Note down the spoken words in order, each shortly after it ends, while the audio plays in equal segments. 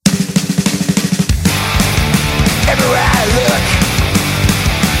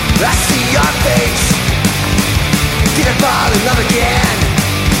fall in love again.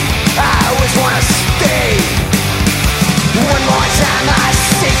 I always wanna stay. One more time I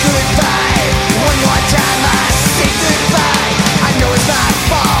say goodbye. One more time I say goodbye. I know it's my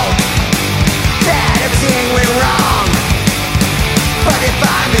fault that everything went wrong, but if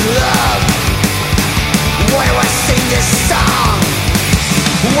I'm in love, why do I sing this song?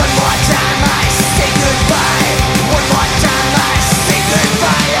 One more time I say goodbye. One more time I say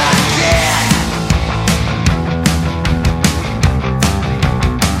goodbye again.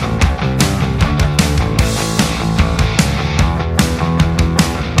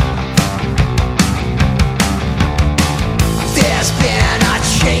 There's been a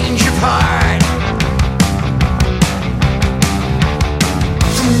change of heart.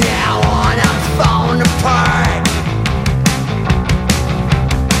 From now on I'm falling apart.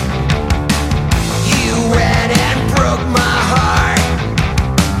 You ran and broke my heart,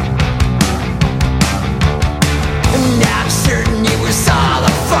 and I'm certain it was all a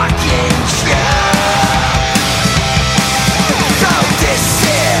fucking joke. So this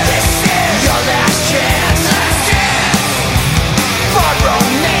is your last chance for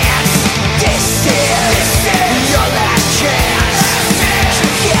romance. This is your last chance to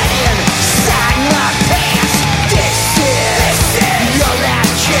get inside my pants. This is your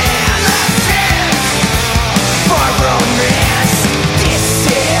last chance for romance. This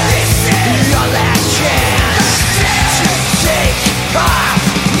is your last chance to take off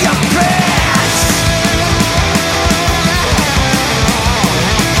your pants.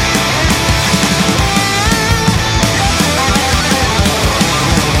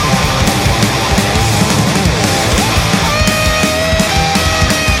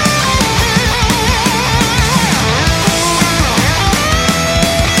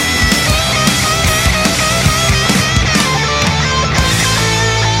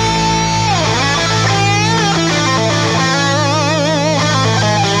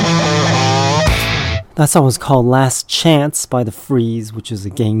 That song was called Last Chance by The Freeze, which is a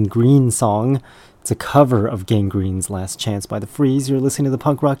Gangrene song. It's a cover of Gangrene's Last Chance by The Freeze. You're listening to the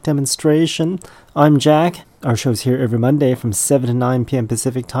Punk Rock Demonstration. I'm Jack. Our show's here every Monday from 7 to 9 p.m.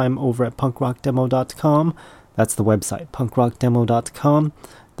 Pacific time over at punkrockdemo.com. That's the website, punkrockdemo.com.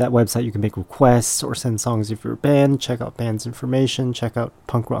 That website you can make requests or send songs if you're a band, check out bands' information, check out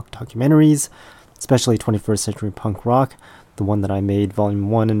punk rock documentaries, especially 21st Century Punk Rock, the one that I made,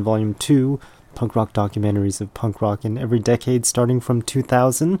 Volume 1 and Volume 2, punk rock documentaries of punk rock in every decade starting from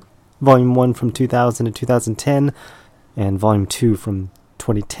 2000, Volume 1 from 2000 to 2010, and Volume 2 from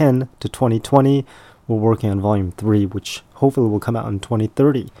 2010 to 2020. We're working on Volume 3, which hopefully will come out in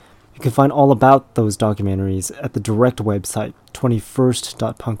 2030. You can find all about those documentaries at the direct website,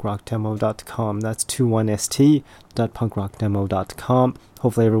 21st.punkrockdemo.com. That's 21st.punkrockdemo.com.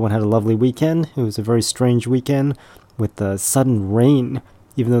 Hopefully everyone had a lovely weekend. It was a very strange weekend with the sudden rain.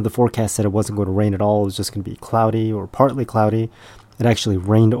 Even though the forecast said it wasn't going to rain at all, it was just going to be cloudy or partly cloudy, it actually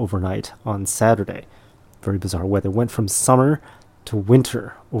rained overnight on Saturday. Very bizarre weather. Went from summer to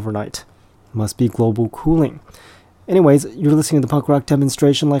winter overnight. Must be global cooling. Anyways, you're listening to the Punk Rock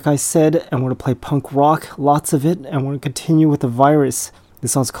Demonstration, like I said, and we're going to play punk rock, lots of it, and we're going to continue with The Virus.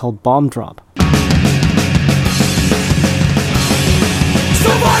 This song's called Bomb Drop.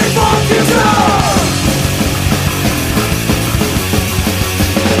 Somebody bomb future!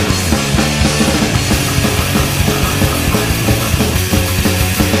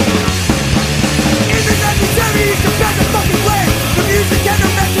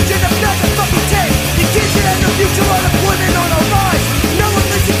 Future unemployment on a rise. No one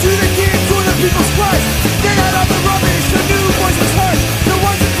listens to the kids or the people's cries. Get out of the rubbish, the new voices heard. The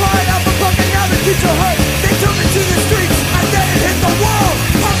ones that cried out for punk and now the kids are hurt. They took it to the streets and then it hit the wall.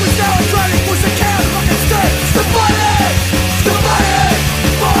 Punk was now a driving force that can't fucking stay. Somebody,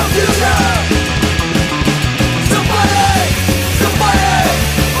 bomb future. Somebody,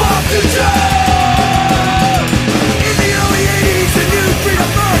 bomb future. In the early 80s, the new freedom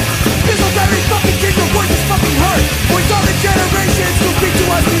earned. This'll every fucking kid, your voice is fucking heard. Voice all the generations who speak to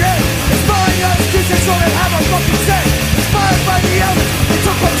us today. Inspiring us to control and have our fucking say. Inspired by the elements, they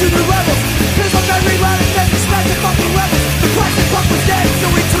took up to new levels. Pistol every loud and dead, smash the fucking levels. The classic punk was dead, so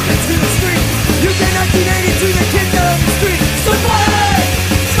we took it to the street. UK 1982, the kids are on the street. Somebody,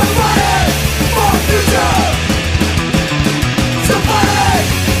 bomb future. Somebody,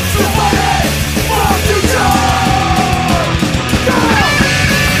 bomb future.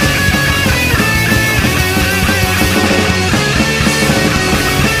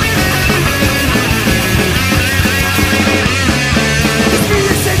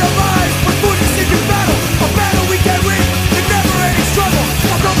 Say the lies, but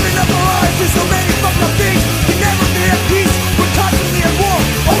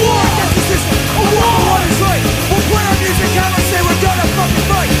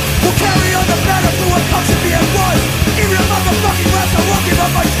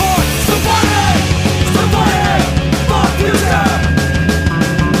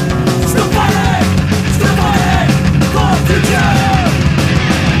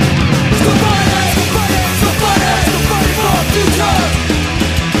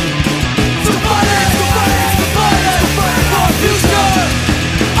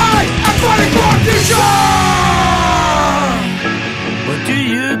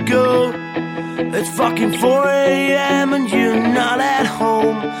you go? It's fucking 4 a.m. and you're not at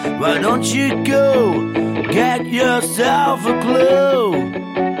home. Why don't you go get yourself a clue?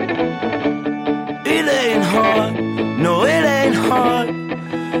 It ain't hard, no it ain't hard.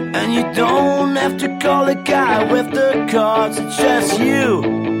 And you don't have to call the guy with the cards. It's just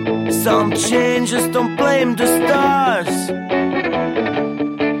you. Some changes, don't blame the stars.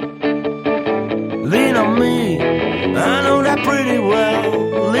 Lean on me, I know that pretty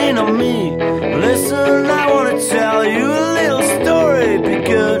well. Lean on me, listen, I wanna tell you a little story. Be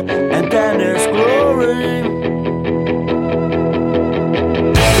good, and then there's glory.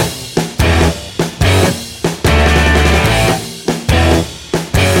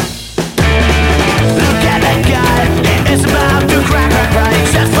 Look at that guy, it's about to crack, right?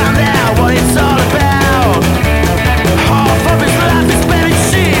 Just found out what it's all about. Half of his life is spent in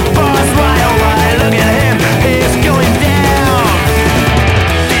sheep bars. Why, oh why, look at him, he's going down.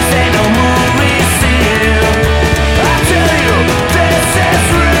 This ain't no movie scene. I tell you, this is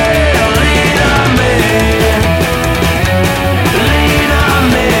real. Lean on me, lean on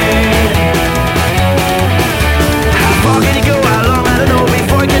me. How far can you go, how long, I don't know,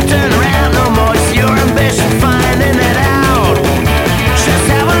 before you can turn around no more. It's your ambition finding it out. Just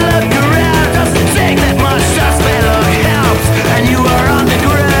have a look around, doesn't take that much, just may look helps, and you are on the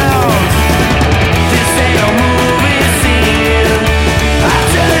ground. This ain't no movie scene. I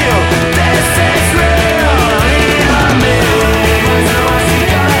tell you, this is real. Lean on me,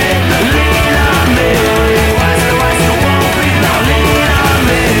 lean on me. Otherwise you won't be. Now lean on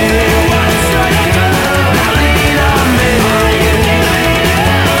me, now lean on me.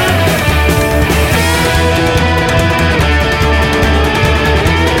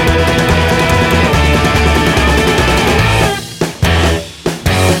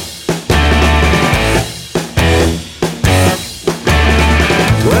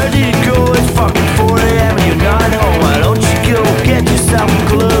 Where do you go? It's fucking 4 a.m. and you're not home. Why don't you go get yourself a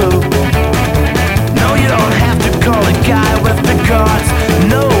clue? No, you don't have to call the guy with the cards.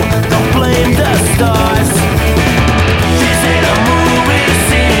 No, don't blame the stars. This ain't a movie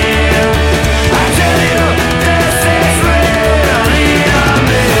scene. I tell you, this is real. Lean on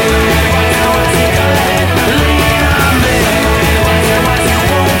me, lean on me. Otherwise you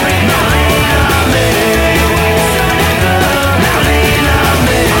won't be. Now lean on me, now lean on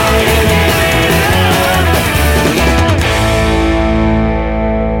me.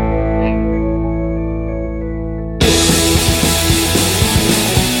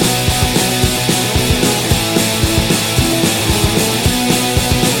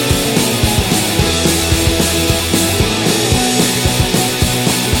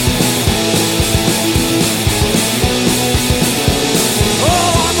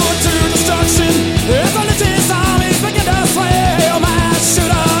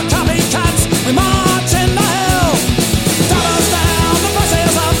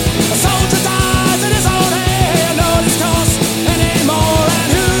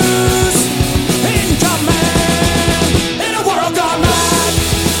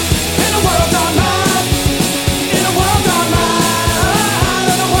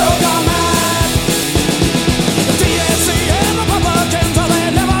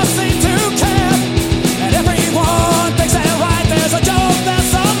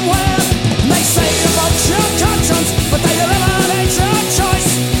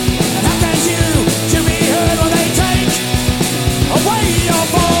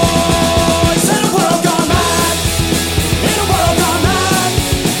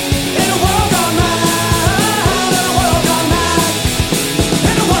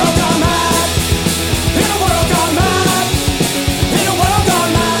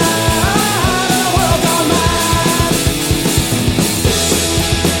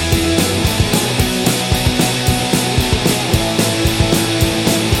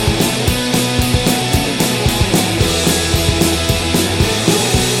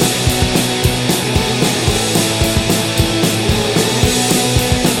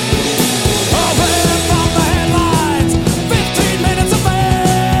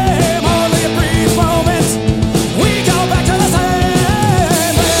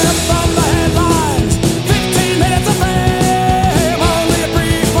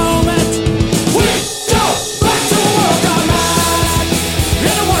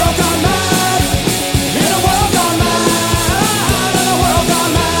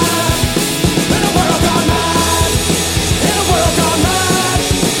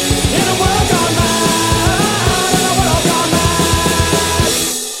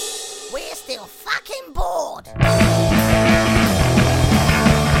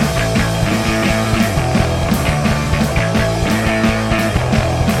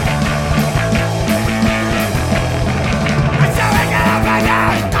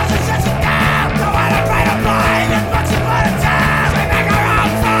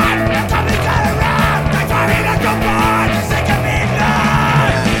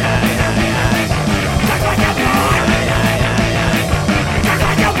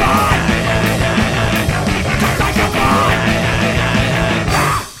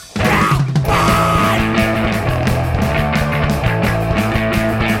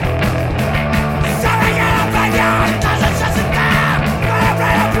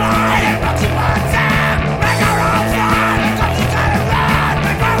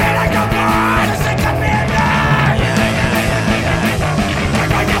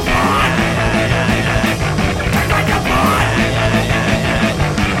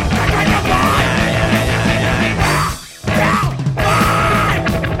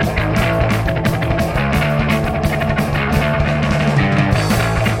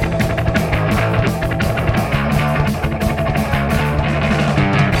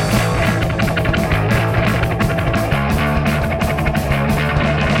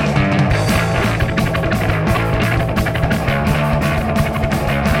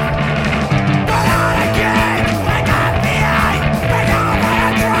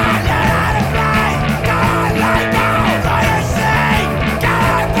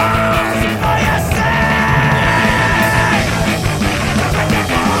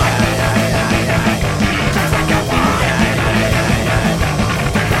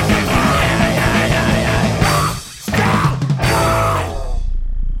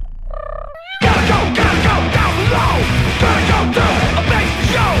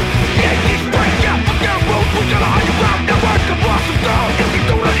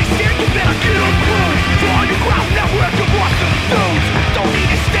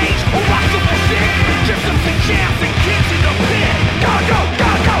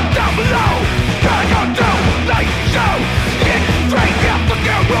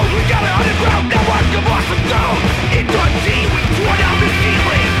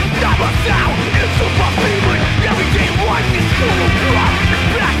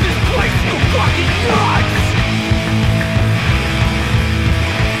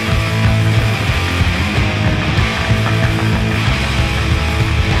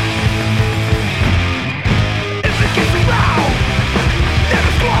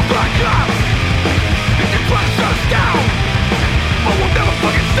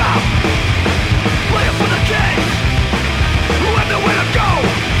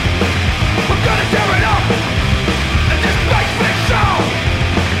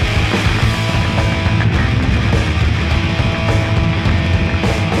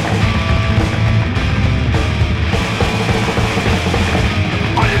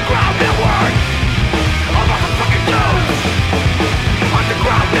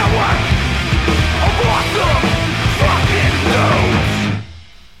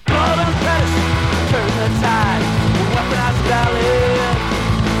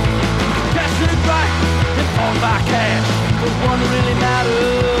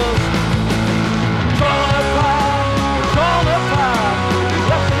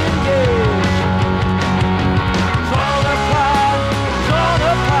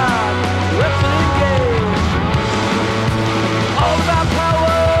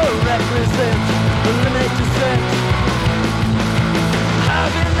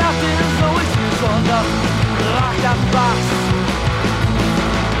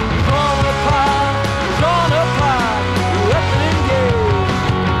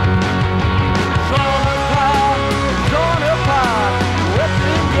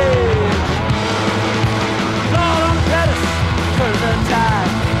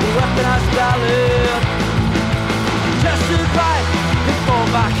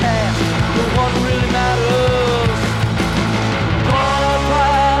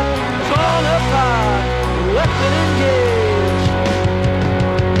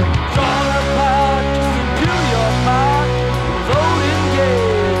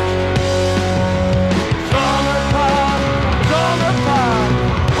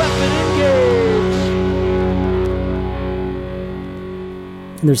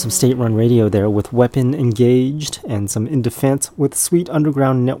 And there's some state-run radio there with Weapon Engaged, and some In Defense with Sweet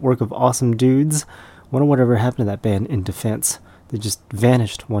Underground Network of Awesome Dudes. Wonder whatever happened to that band In Defense. They just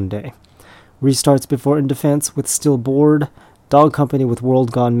vanished one day. Restarts before In Defense with Still Bored. Dog Company with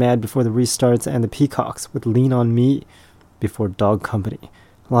World Gone Mad before the Restarts, and the Peacocks with Lean On Me before Dog Company.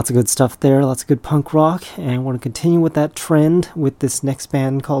 Lots of good stuff there, lots of good punk rock, and I want to continue with that trend with this next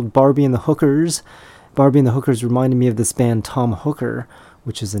band called Barbie and the Hookers. Barbie and the Hookers reminded me of this band Tom Hooker,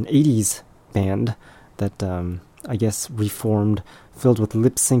 which is an 80s band that I guess reformed, filled with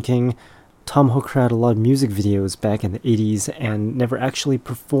lip syncing. Tom Hooker had a lot of music videos back in the 80s and never actually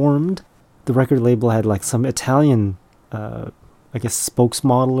performed. The record label had like some Italian, I guess,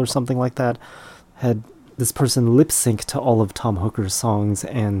 spokesmodel or something like that, had this person lip sync to all of Tom Hooker's songs,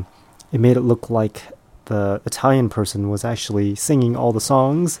 and it made it look like the Italian person was actually singing all the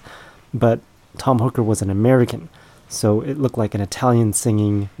songs, but Tom Hooker was an American. So it looked like an Italian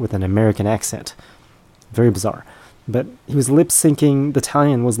singing with an American accent. Very bizarre. But he was lip-syncing, the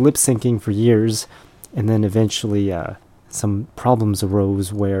Italian was lip-syncing for years, and then eventually some problems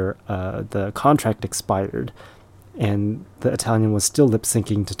arose where the contract expired, and the Italian was still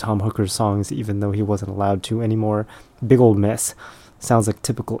lip-syncing to Tom Hooker's songs even though he wasn't allowed to anymore. Big old mess. Sounds like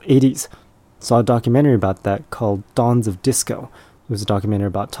typical 80s. Saw a documentary about that called Dawns of Disco. It was a documentary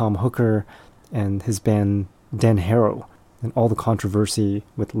about Tom Hooker and his band Dan Harrow, and all the controversy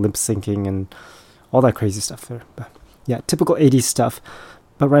with lip syncing and all that crazy stuff there. But yeah, typical 80s stuff.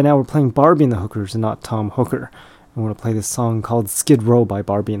 But right now we're playing Barbie and the Hookers and not Tom Hooker. I want to play this song called Skid Row by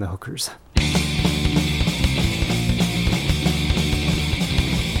Barbie and the Hookers.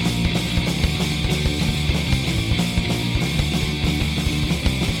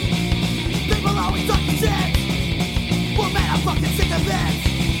 People always talking shit. Well, man, I'm fucking sick of this.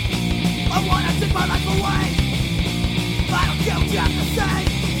 I wanna take my life away. I don't care what you have to say.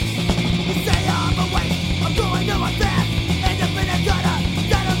 You say I'm awake, I'm going to my bed. End up in a gutter,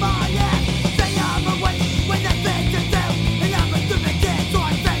 dead of my head. Say I'm awake when there's things to do, and I'm a stupid kid, so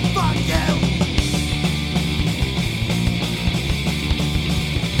I say fuck you.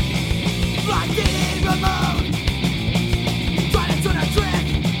 Like Diddy Ramone, trying to turn a trick.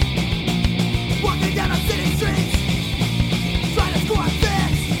 Walking down the city streets, trying to score a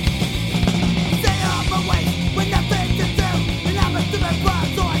fix. Say I'm awake when there's things to do, and I'm a stupid bug,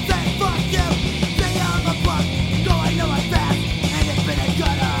 so I say fuck you. Say I'm a bug, going to my bed, and it's been a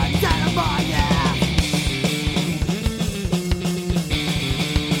gutter, dead of my ass.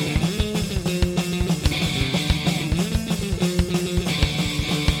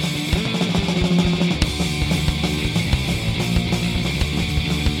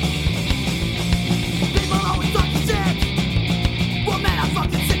 People always talking shit. Well, man, I'm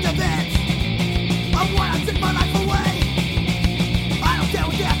fucking sick of it. I wanna take my life away. I don't care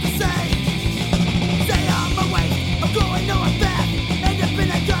what they have to say. Say I'm awake, I'm going to a bed. End up in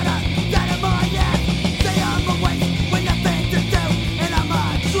a gutter, dead of my head. Say I'm awake when there's things to do, and I'm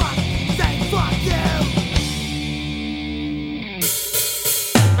a drunk. Say fuck you.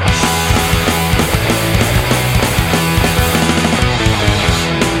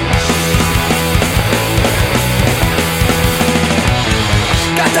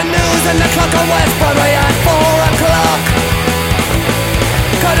 Got the news and the clock on West Broadway at 4 o'clock.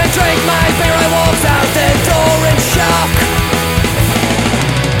 Couldn't drink my beer, I walked out the door in shock.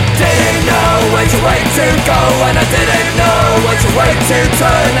 Didn't know which way to go, and I didn't know which way to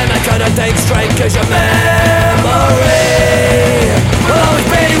turn, and I couldn't think straight cause your memory will always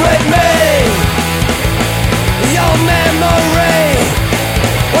be with me. Your memory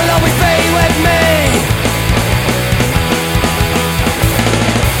will always be with me.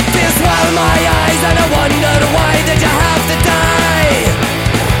 Tears swell my eyes and I wondered why did you have to die?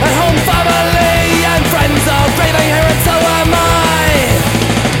 At home family and friends are grieving here and so am I.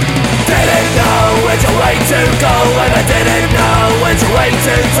 Didn't know which way to go, and I didn't know which way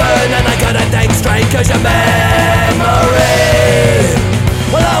to turn, and I couldn't think straight cause your memory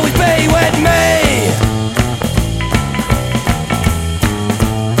will always be with me.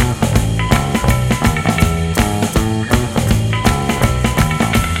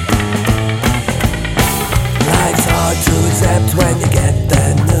 Life's hard to accept when you get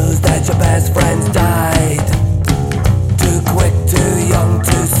the news that your best friend's died. Too quick, too young,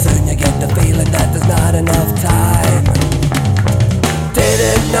 too soon, you get the feeling that there's not enough time.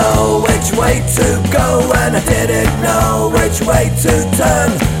 Didn't know which way to go, and I didn't know which way to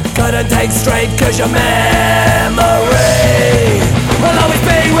turn. Couldn't think straight cause your memory will always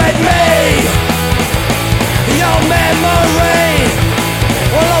be with me. Your memory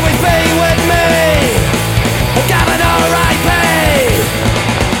will always be with me. Gavin R.I.P.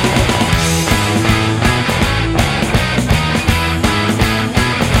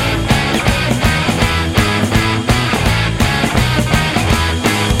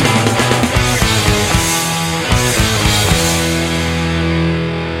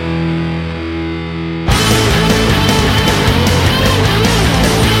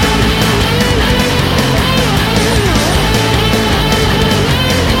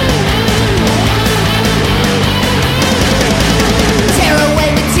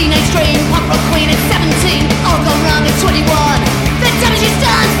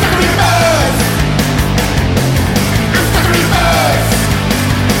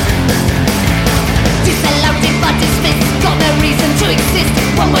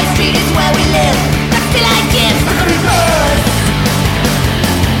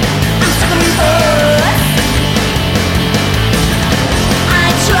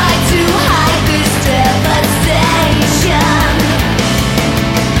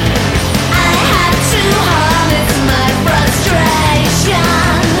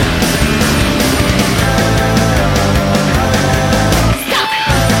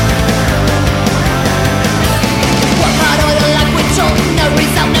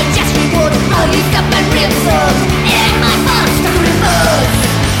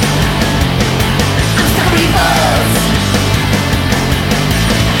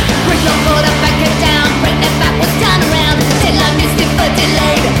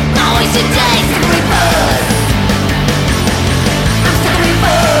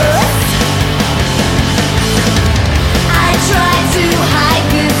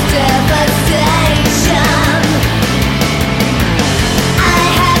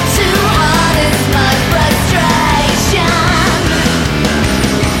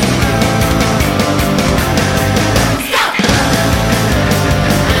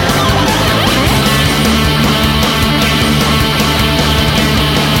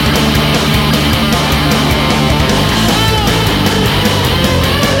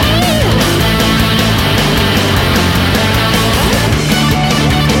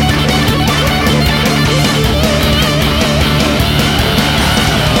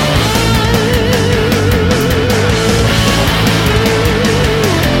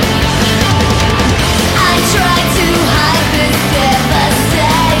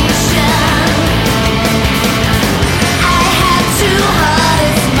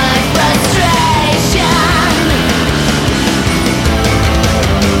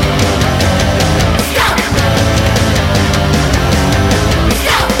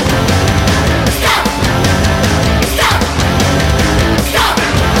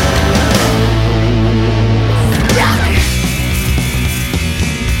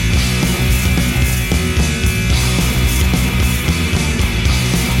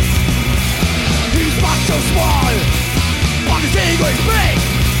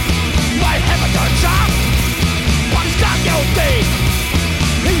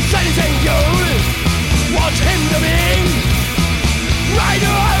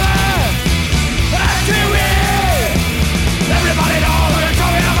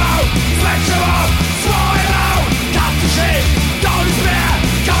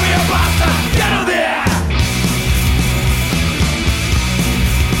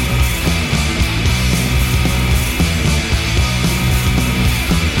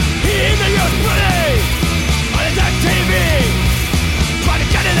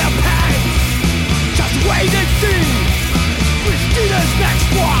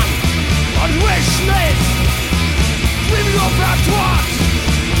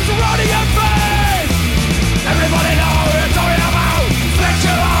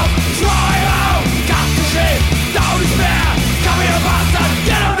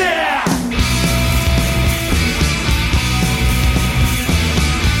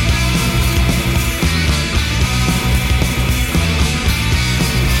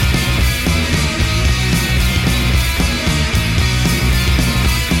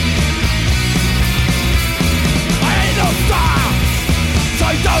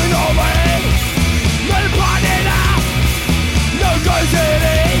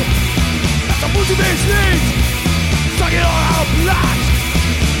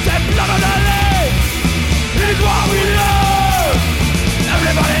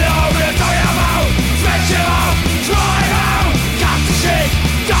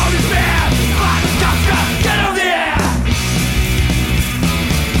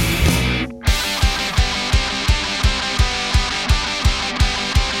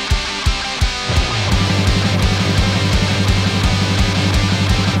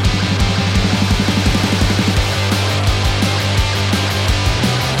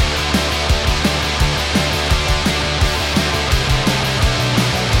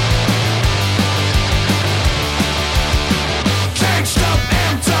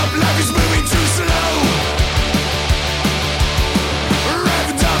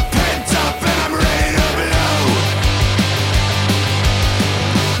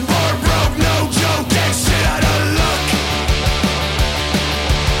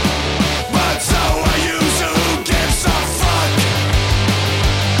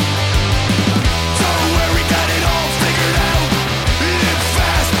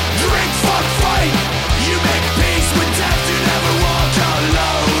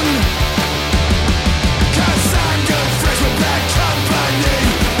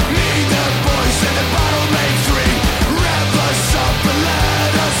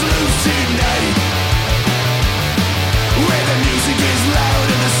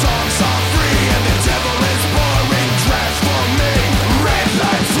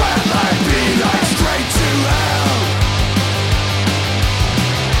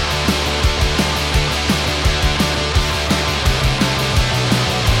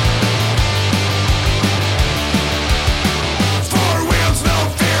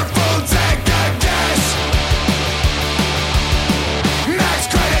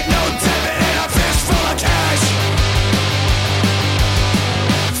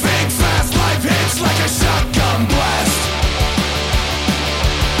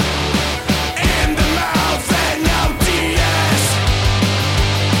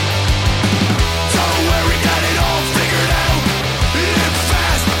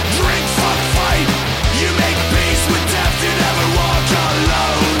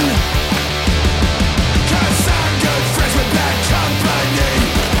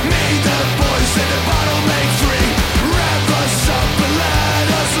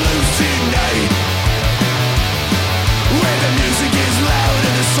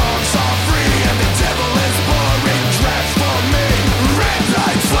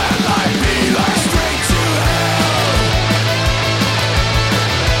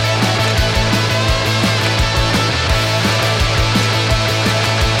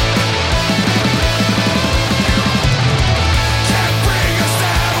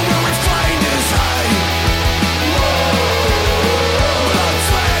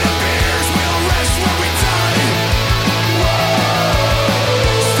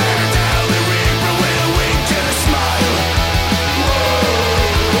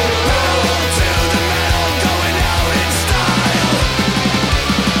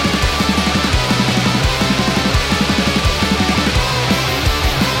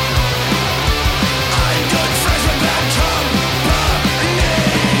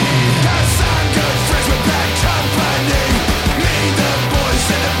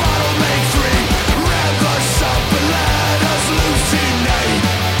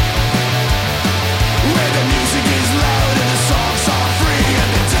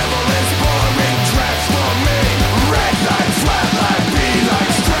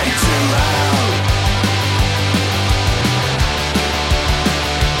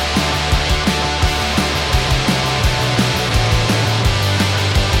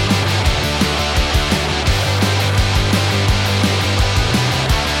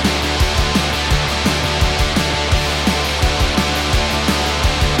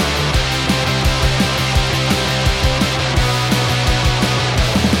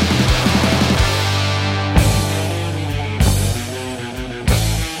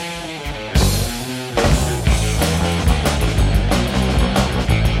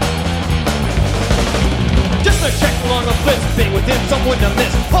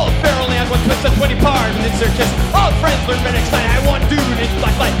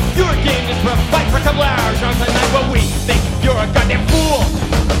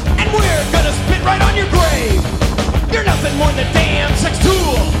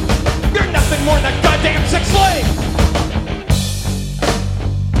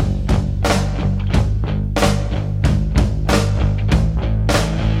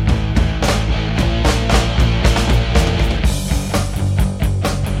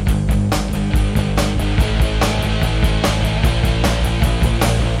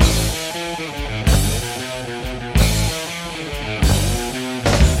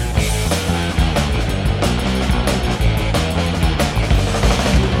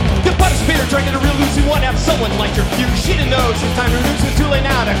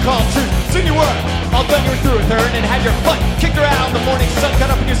 called truth. Soon you were all done, you were through with her, and then had your butt kicked her out in the morning sun.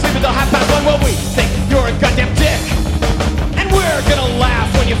 Got up in your sleep until 1:30. Well, we think you're a goddamn dick, and we're gonna laugh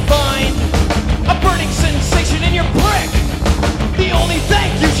when you find a burning sensation in your brick. The only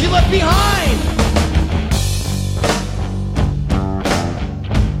thank you she left behind.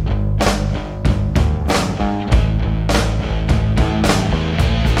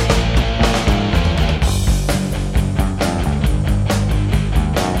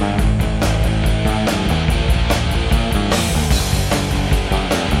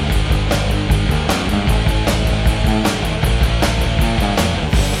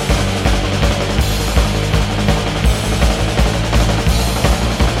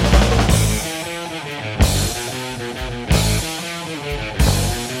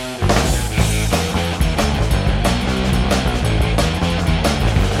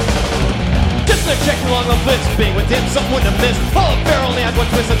 Being with him, something wouldn't have missed. All of Farrell only had one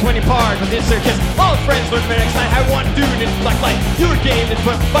twist and 20 parts with his kiss. All his friends learned the next night how one dude in black light. You were game and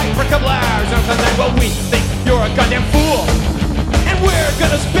put fight for a couple hours. And I'm like, well, we think you're a goddamn fool, and we're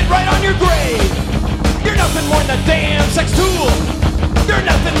gonna spit right on your grave. You're nothing more than a damn sex tool. You're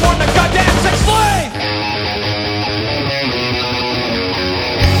nothing more than a goddamn sex slave.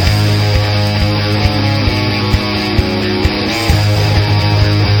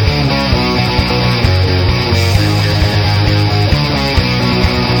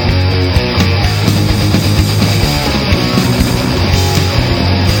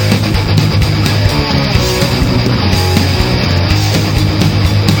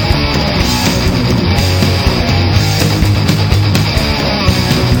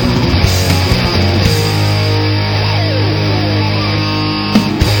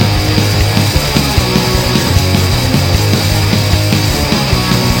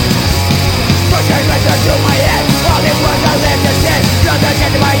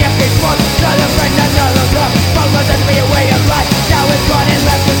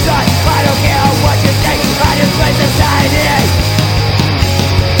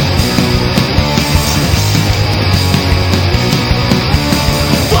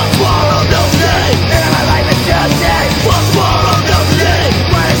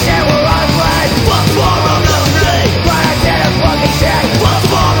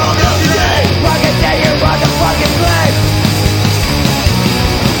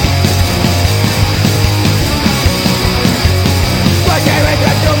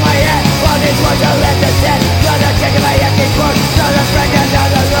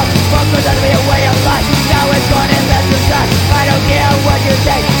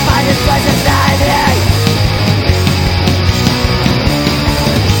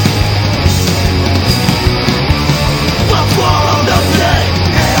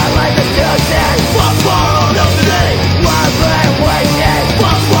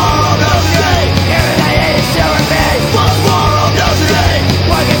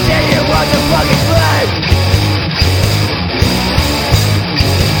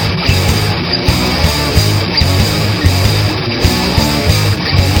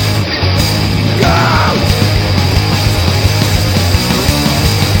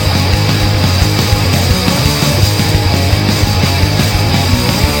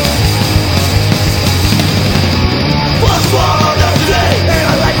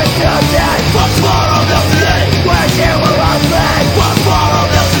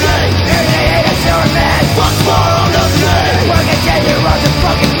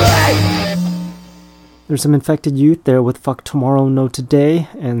 There's some Infected Youth there with Fuck Tomorrow, No Today,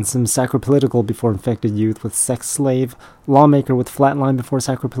 and some Sacripolitical before Infected Youth with Sex Slave, Lawmaker with Flatline before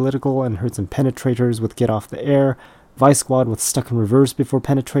Sacripolitical, and heard some Penetrators with Get Off the Air, Vice Squad with Stuck in Reverse before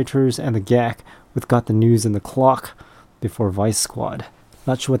Penetrators, and the GAC with Got the News in the Clock before Vice Squad.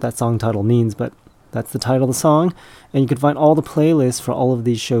 Not sure what that song title means, but that's the title of the song, and you can find all the playlists for all of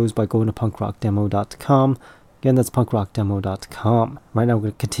these shows by going to punkrockdemo.com. Again, that's punkrockdemo.com. Right now, we're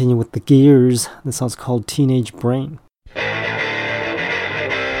going to continue with the Gears. This song's called Teenage Brain. I'm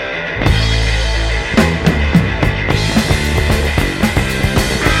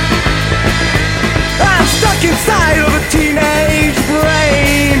stuck inside of a teenage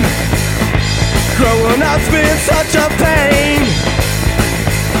brain. Growing up's been such a pain.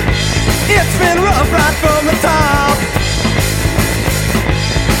 It's been rough right from the top.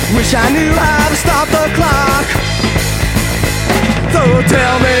 Wish I knew how to stop the clock. So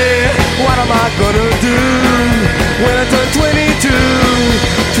tell me, what am I gonna do when I turn 22,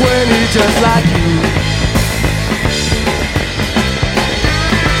 20 just like you?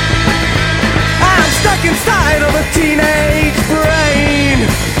 I'm stuck inside of a teenage brain.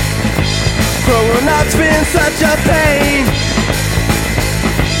 Growing up's been such a pain.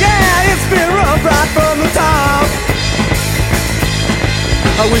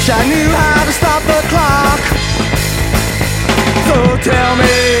 I wish I knew how to stop the clock. So tell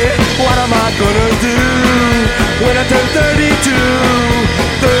me, what am I gonna do when I turn 32,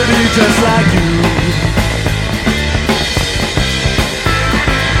 30 just like you?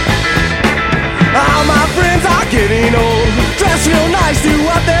 All my friends are getting old, dress real nice, do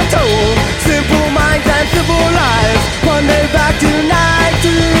what they're told. Simple minds and simple lives, one day back to 9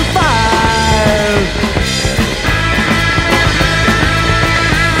 to 5.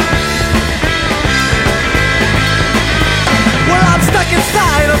 Well, I'm stuck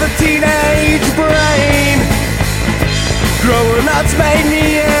inside of a teenage brain. Growing up's made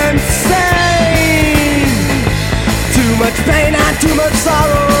me insane. Too much pain and too much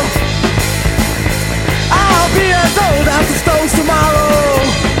sorrow. I'll be as old as the stones tomorrow.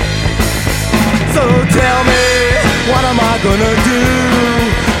 So tell me, what am I gonna do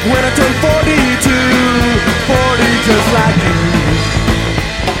when I turn 42, 40 just like you?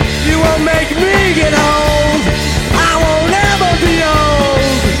 You won't make me get old, I won't ever be old.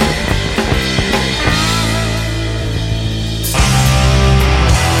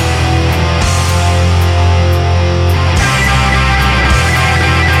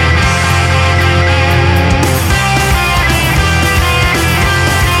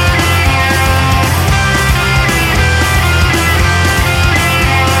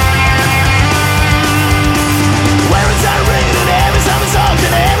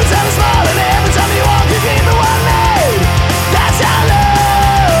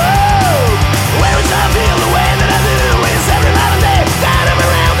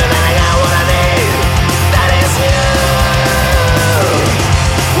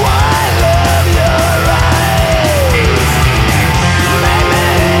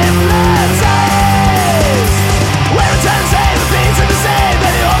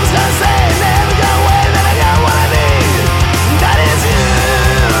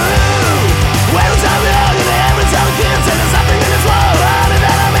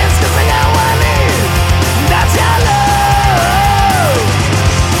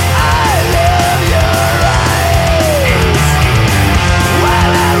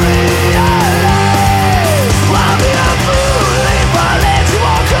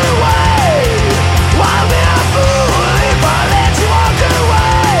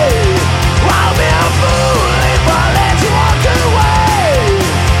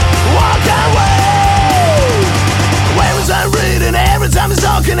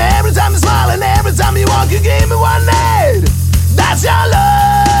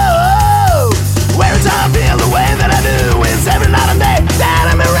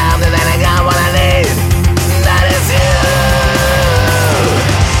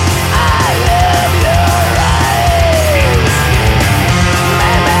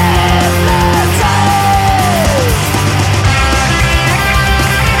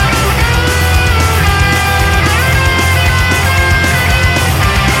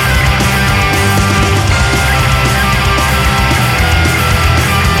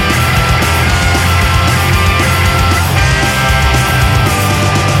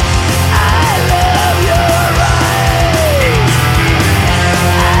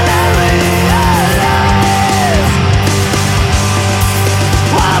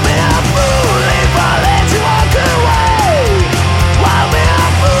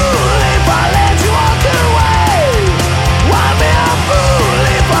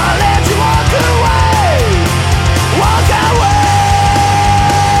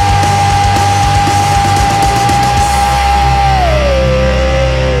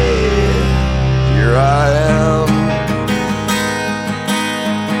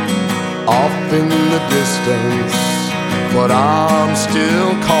 But I'm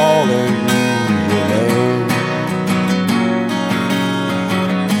still calling your name.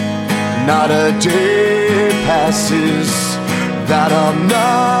 Not a day passes that I'm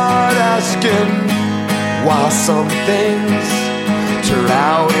not asking why some things turn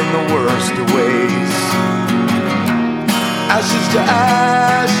out in the worst of ways. Ashes to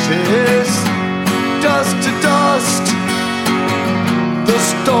ashes, dust to dust. The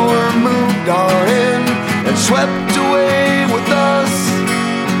storm moved on in and swept away with us.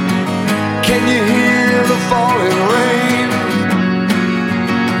 Can you hear the falling rain?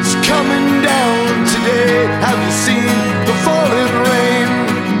 It's coming down today. Have you seen the falling rain?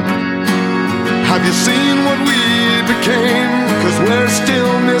 Have you seen what we became? 'Cause we're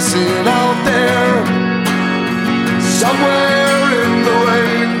still missing out there, somewhere in the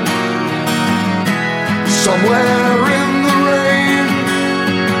rain, somewhere in the rain.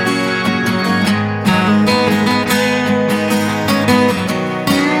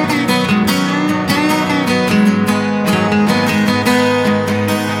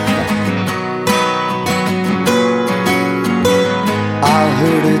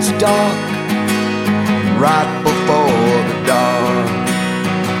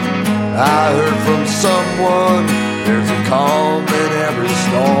 I heard from someone there's a calm in every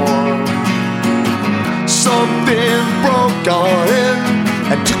storm. Something broke our in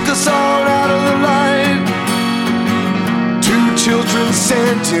and took us all out of the light. Two children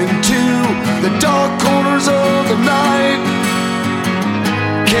sent into the dark corners of the night.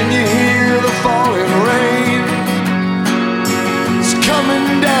 Can you hear the falling rain? It's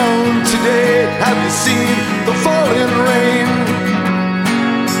coming down today. Have you seen the falling rain?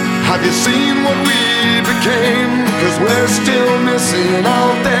 Have you seen what we became? 'Cause we're still missing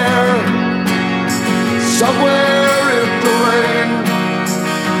out there, somewhere in the rain,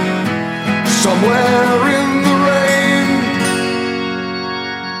 somewhere in the rain.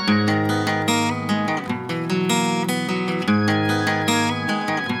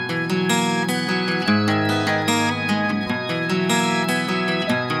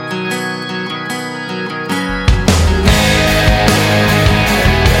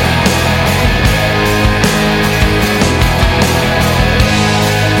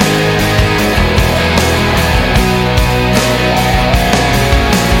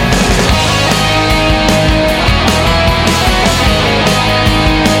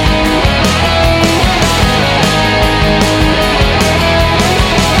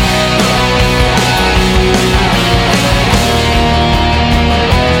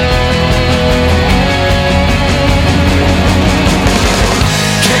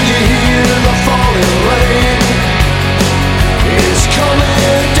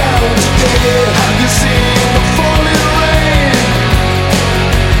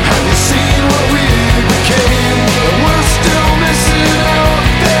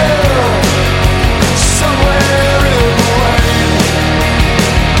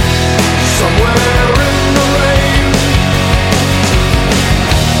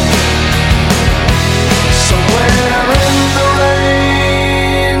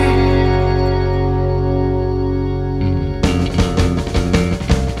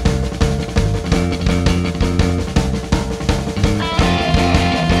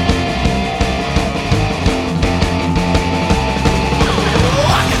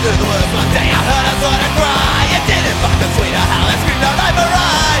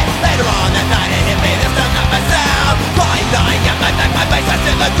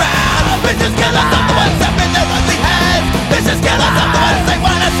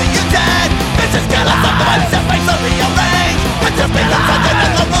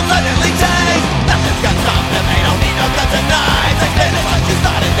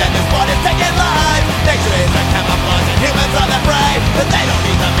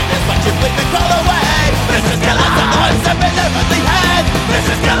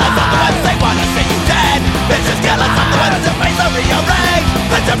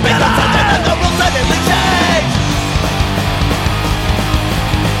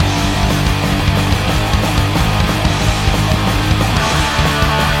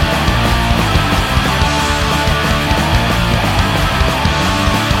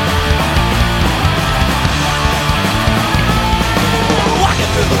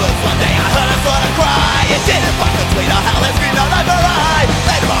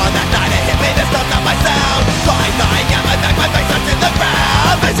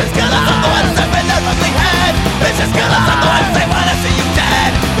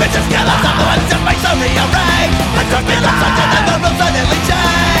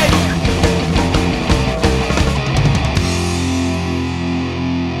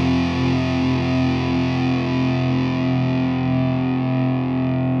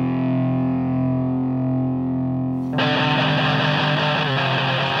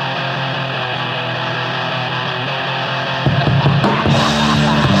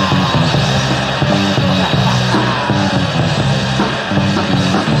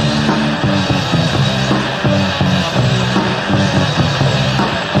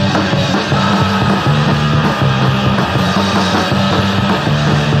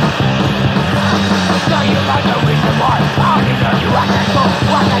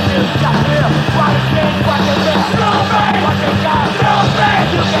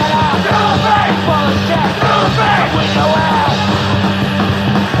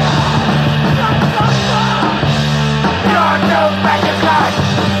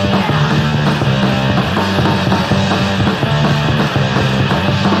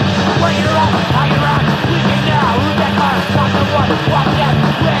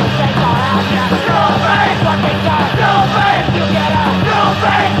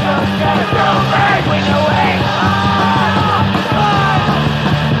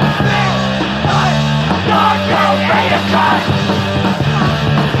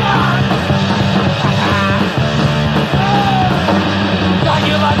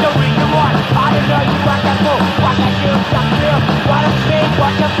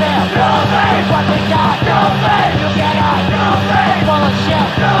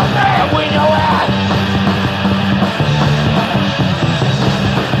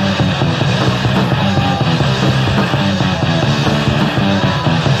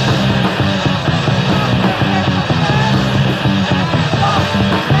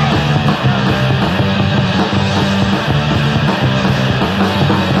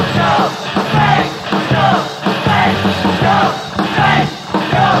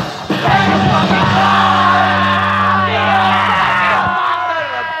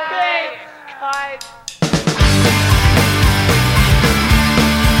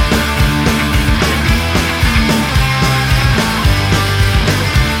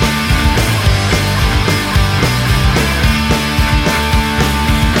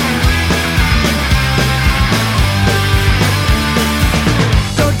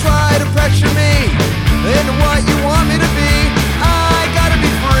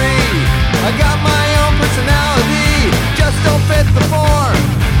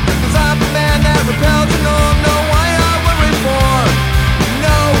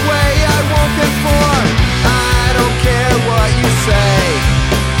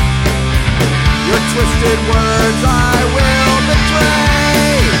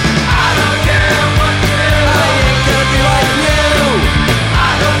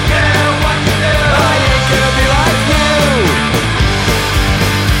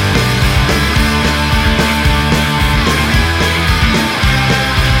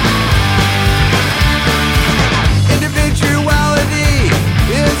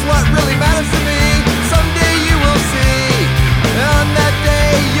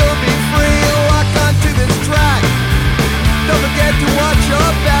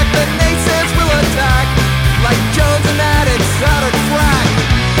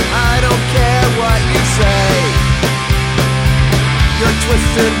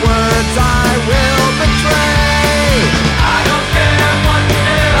 twisted words I will betray. I don't care what you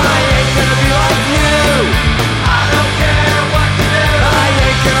do, I ain't gonna be like you. I don't care what you do, I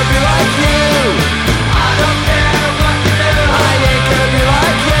ain't gonna be like you. I don't care what you do, I ain't gonna be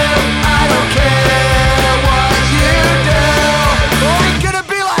like you. I don't care what you do, I ain't gonna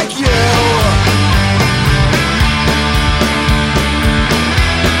be like you.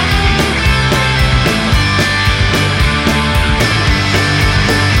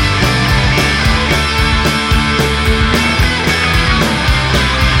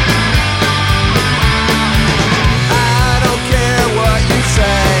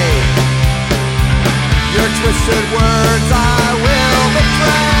 Twisted words I will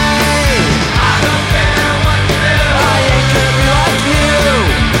betray. I don't care what you do, I ain't gonna be like you.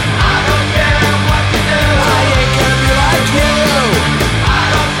 I don't care what you do, I ain't gonna be like you. I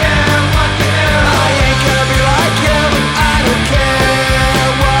don't care what you do, I ain't gonna be like you. I don't care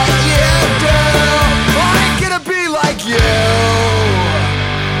what you do, I ain't gonna be like you.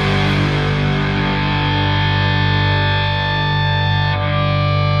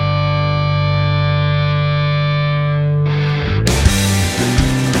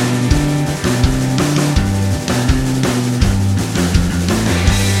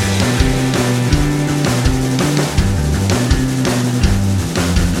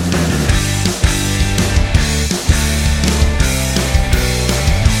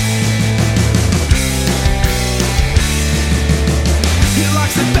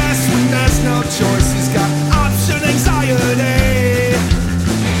 Choice, he's got option anxiety.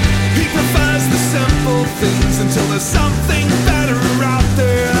 He prefers the simple things until there's something better out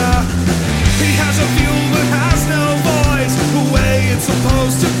there. He has a view but has no voice, the way it's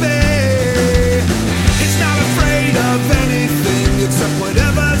supposed to be. He's not afraid of anything except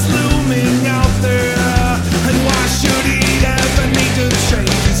whatever's looming out there. And why should he ever need to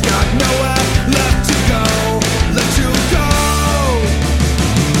change? He's got nowhere left to go, left to go.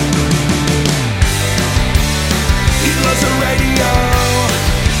 Loves a radio.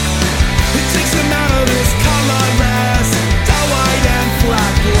 It takes him out of his colorless, dull white and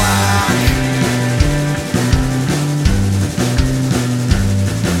flat black.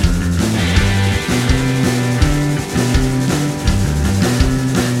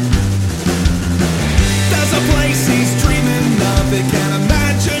 There's a place he's dreaming of, he can't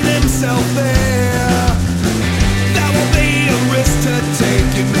imagine himself there. There will be a risk to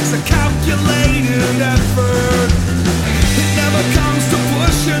take, he makes a calculated effort. Never comes to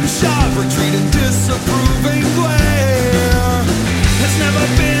push and shove, retreat and disapproving glare. There's never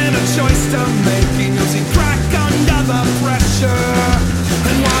been a choice to make, he knows he'd crack under the pressure.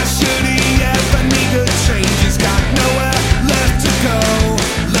 And why should he ever need to change? He's got nowhere left to go,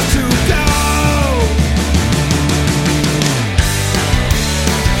 left to go.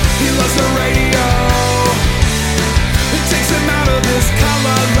 He loves the radio. It takes him out of this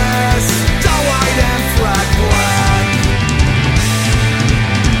colorless, dull white and flat black.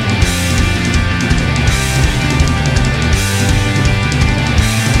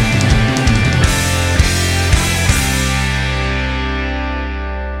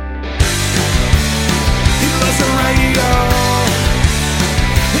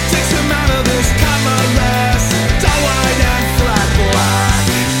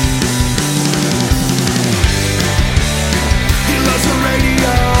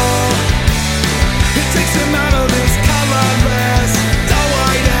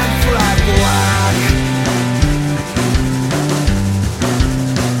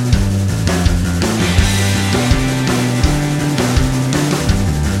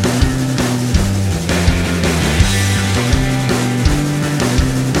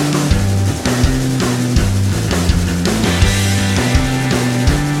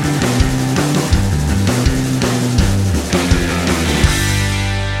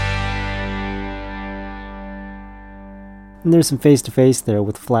 And there's some face-to-face there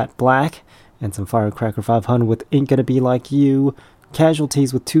with Flat Black, and some Firecracker 500 with Ain't Gonna Be Like You,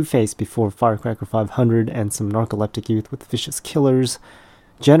 Casualties with Two-Face before Firecracker 500, and some Narcoleptic Youth with Vicious Killers.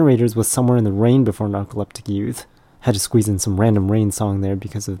 Generators with Somewhere in the Rain before Narcoleptic Youth. Had to squeeze in some random rain song there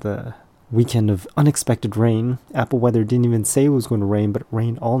because of the weekend of unexpected rain. Apple Weather didn't even say it was going to rain, but it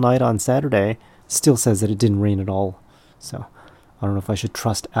rained all night on Saturday. Still says that it didn't rain at all. So, I don't know if I should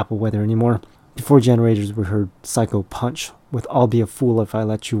trust Apple Weather anymore. Before Generators, we heard Psycho Punch with I'll Be a Fool If I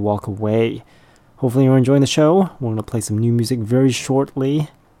Let You Walk Away. Hopefully you're enjoying the show. We're going to play some new music very shortly.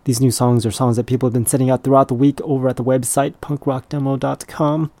 These new songs are songs that people have been sending out throughout the week over at the website,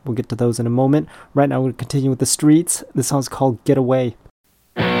 punkrockdemo.com. We'll get to those in a moment. Right now we're going to continue with The Streets. This song's called Get Away.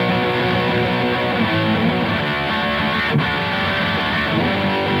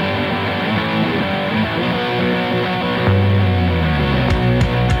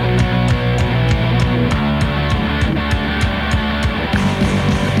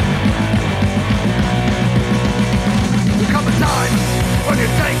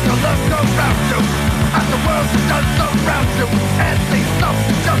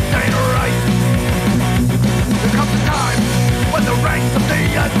 the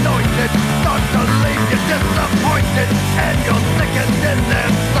anointed start to leave you disappointed, and you're sickened in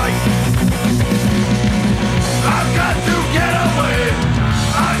their sight. I've got to get away,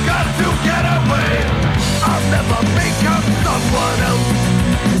 I've got to get away. I'll never become someone else.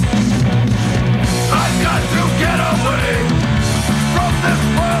 I've got to get away from this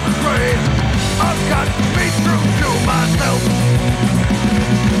world of gray. I've got to be true to myself.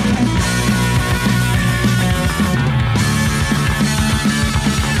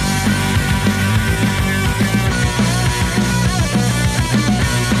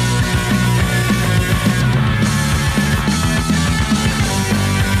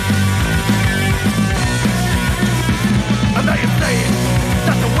 And now you say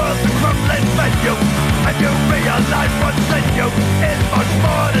that the world's a crumbling menu, and you realize what's in you is much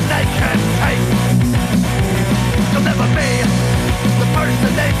more than they can take. You'll never be the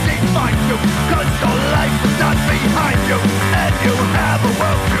person they see find you, 'cause your life is not behind you, and you have a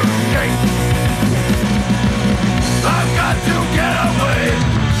world to change. I've got to get away,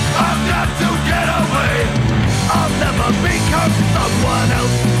 I've got to get away. I'll never become someone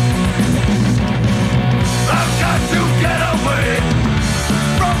else. I've got to get away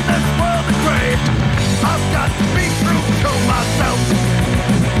from this world of gray. I've got to be true to myself.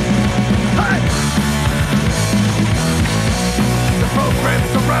 Hey! The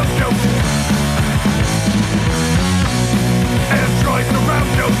programs around you, androids around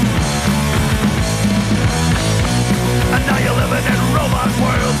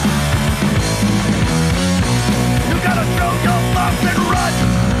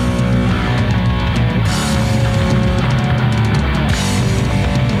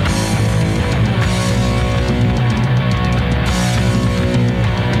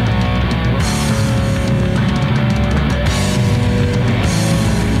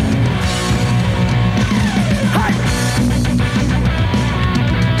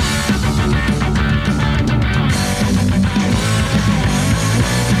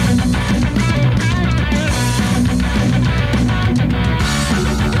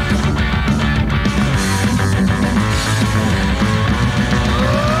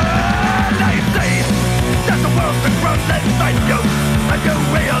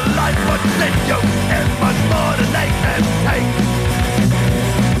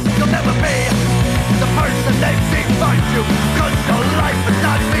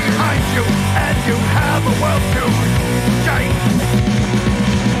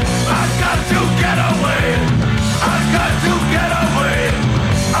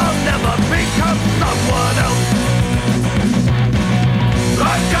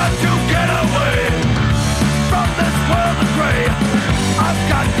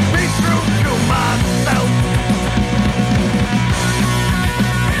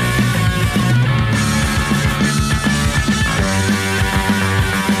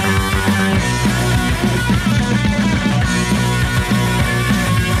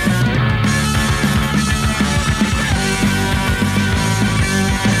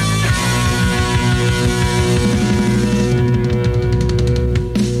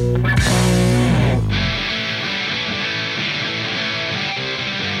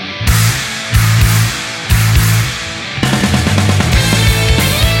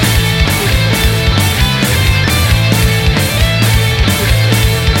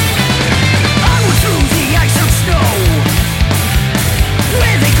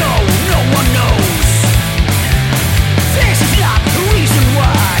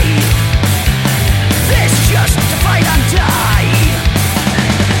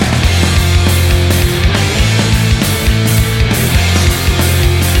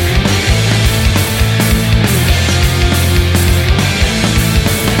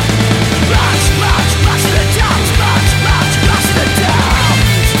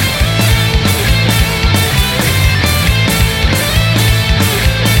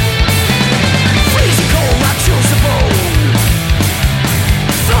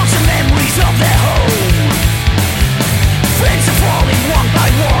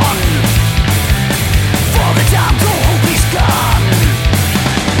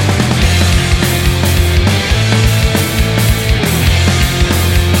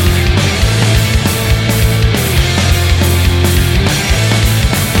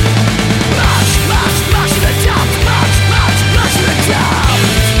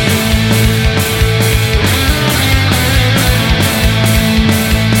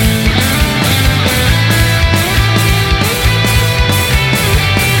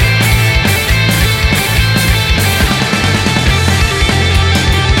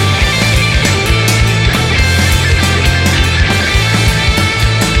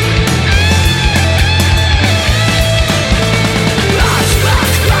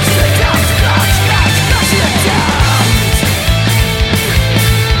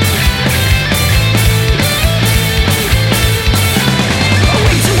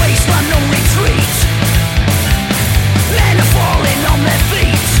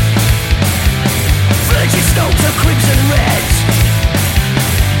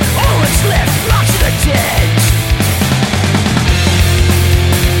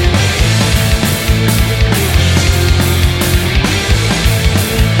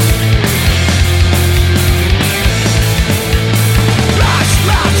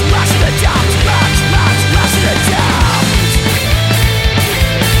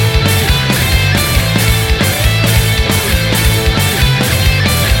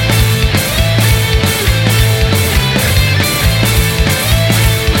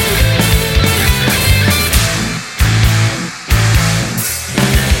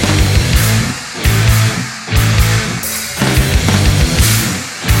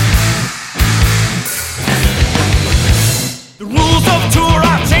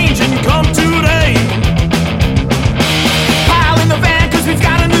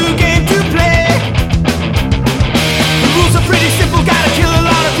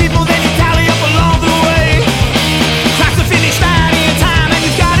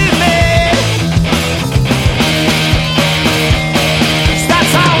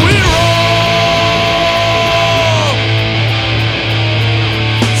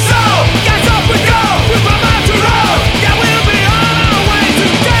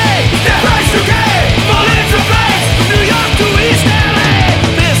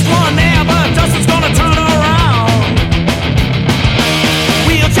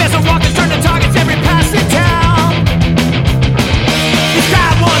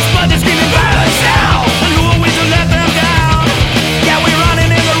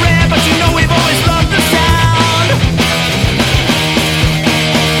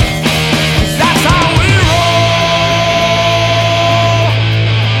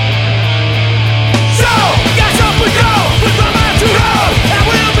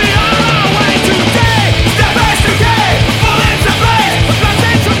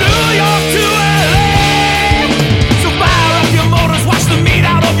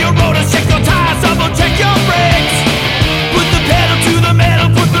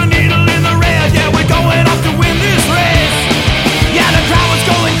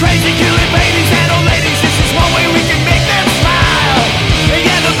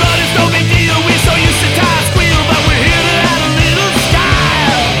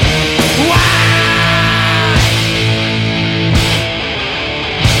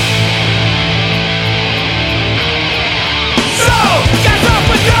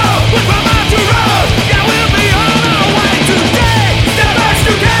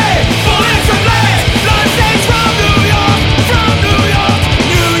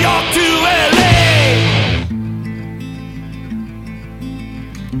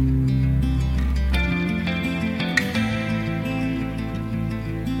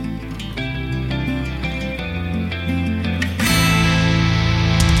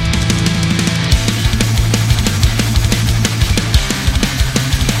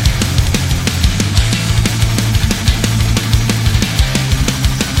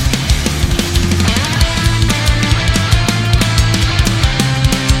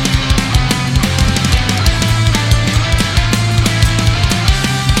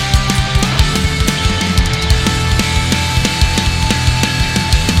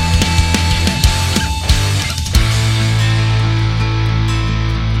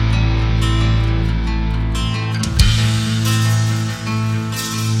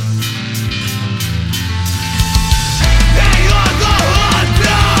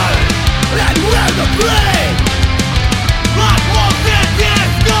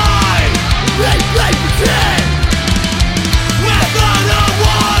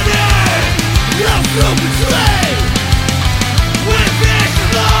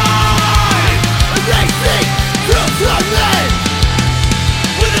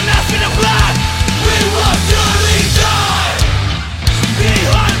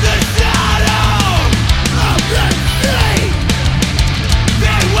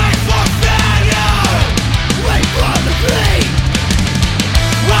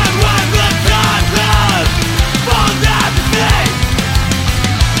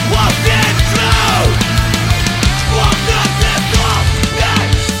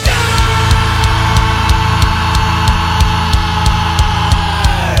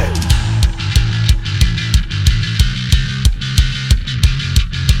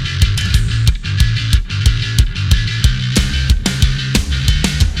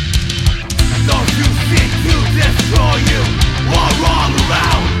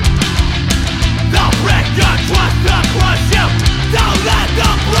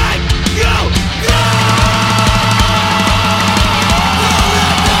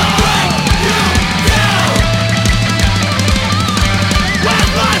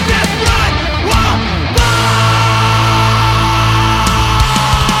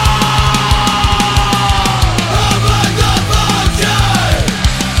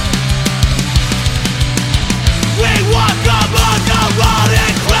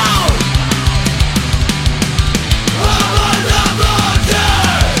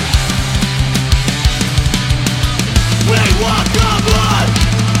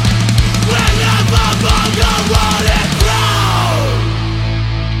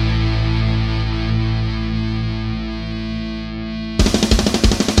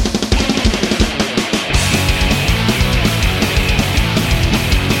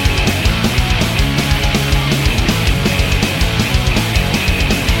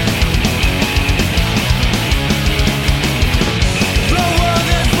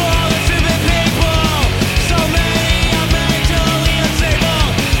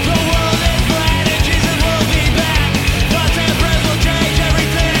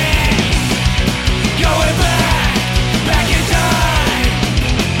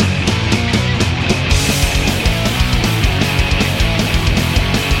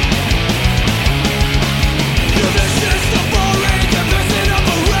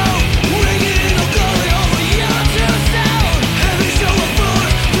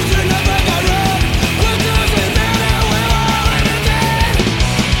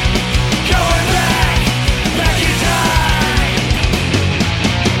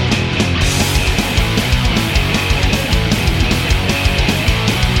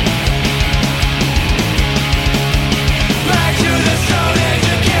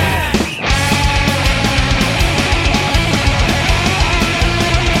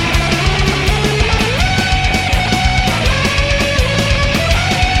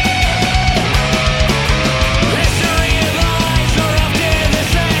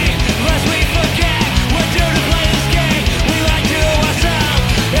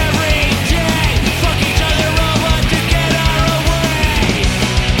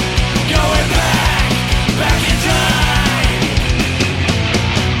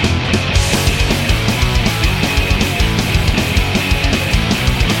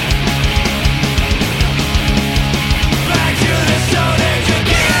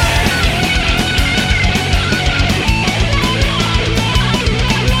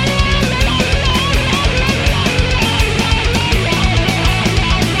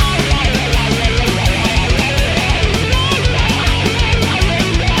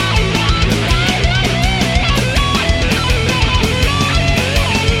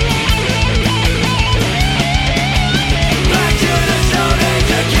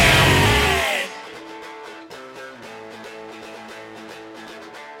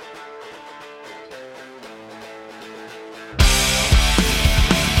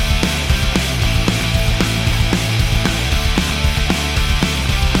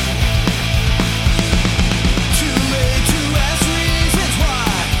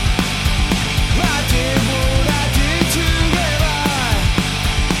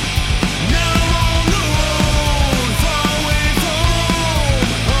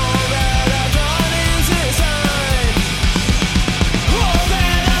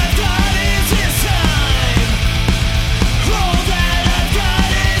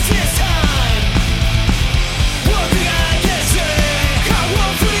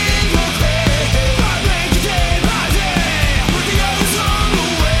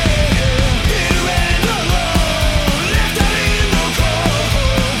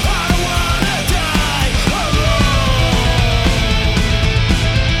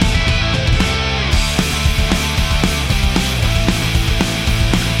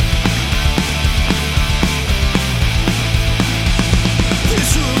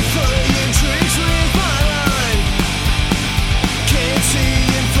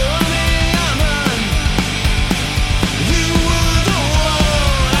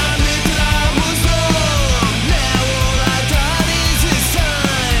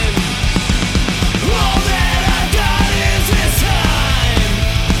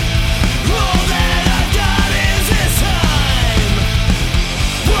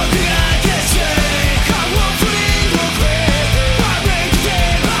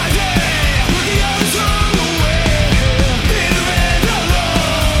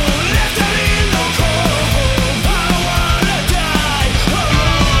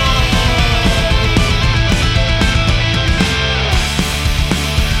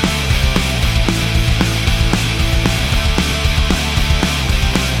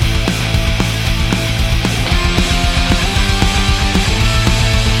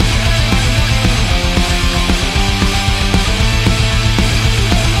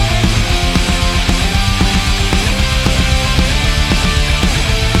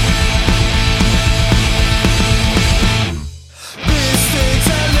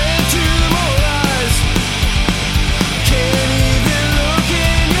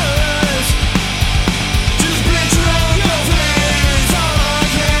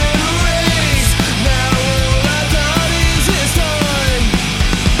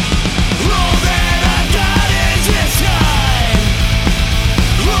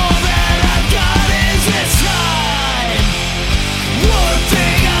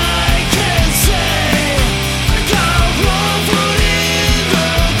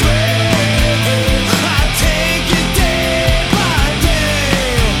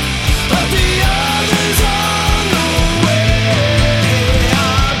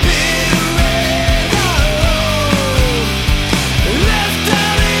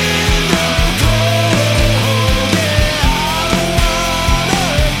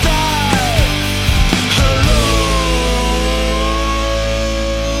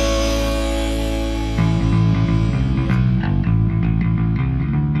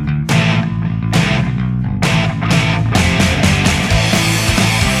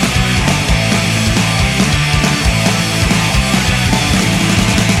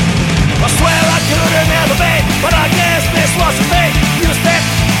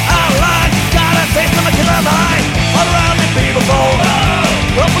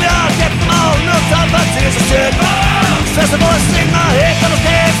shit. Says the voice in my head, but I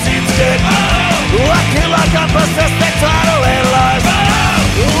can't seem to get. I feel like I'm possessed, they try to analyze.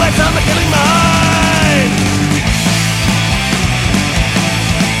 Wait till I'm killing mine.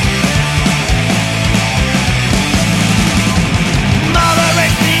 Mother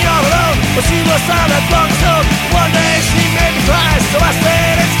raised me all alone, but she was silent long ago. One day she made me cry, so I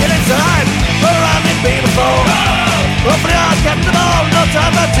said it's killing time. Around me being a foe. Hopefully I'll get them all, no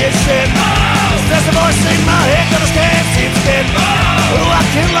time for this shit. There's a voice in my head that I can't seem to get. I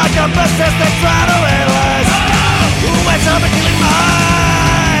feel like I'm possessed, they try to analyze. Wait till I'm killing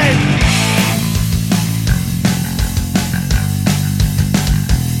mine.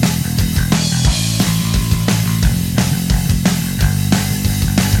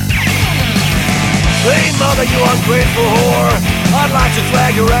 Hey mother, you ungrateful whore, I'd like to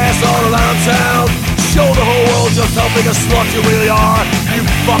drag your ass all around town. Show the whole world just how big a slut you really are, you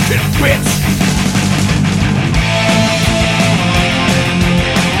fucking bitch.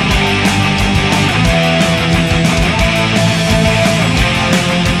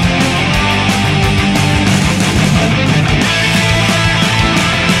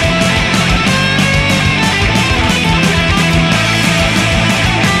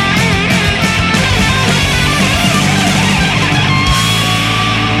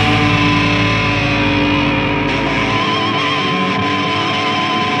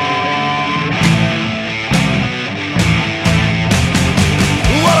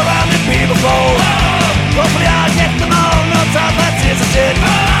 Hopefully I'll get them all, no time for tears and shit.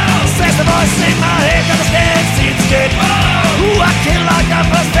 Says the voice in my head that I can't seem to get. I kill like I'm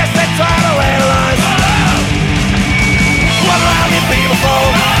possessed, they try to analyze. What around me beautiful.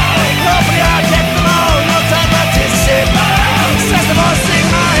 Hopefully I'll get them all, no time for tears and shit. Says the voice in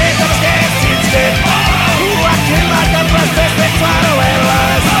my head that I can't seem to get. I kill like I'm possessed, they try to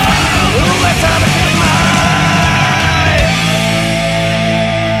analyze. It's time to kill mine.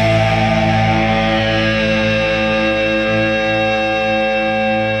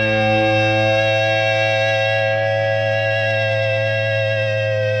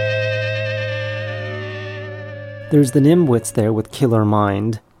 There's the Nimwits there with Killer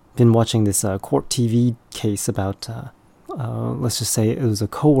Mind. Been watching this court TV case about, let's just say it was a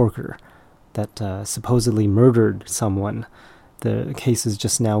coworker that supposedly murdered someone. The case is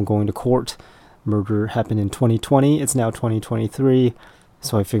just now going to court. Murder happened in 2020. It's now 2023.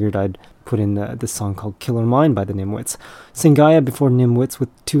 So I figured I'd put in this song called Killer Mind by the Nimwits. Singaya before Nimwits with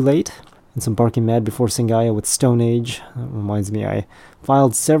Too Late. And some Barking Mad before Singaya with Stone Age. That reminds me, I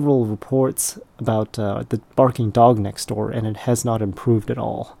filed several reports about the barking dog next door, and it has not improved at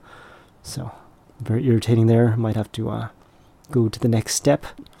all. So, very irritating there. Might have to go to the next step.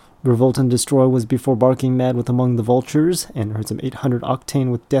 Revolt and Destroy was before Barking Mad with Among the Vultures, and heard some 800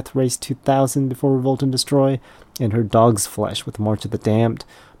 Octane with Death Race 2000 before Revolt and Destroy, and heard Dog's Flesh with March of the Damned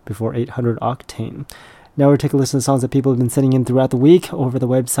before 800 Octane. Now we'll take a listen to songs that people have been sending in throughout the week over the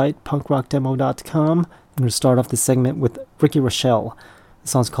website, punkrockdemo.com. I'm going to start off this segment with Ricky Rochelle. The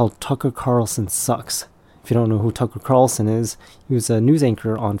song's called Tucker Carlson Sucks. If you don't know who Tucker Carlson is, he was a news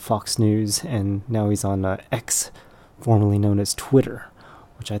anchor on Fox News, and now he's on X, formerly known as Twitter,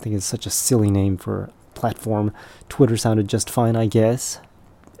 which I think is such a silly name for a platform. Twitter sounded just fine, I guess.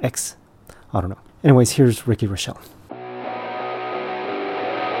 X? I don't know. Anyways, here's Ricky Rochelle.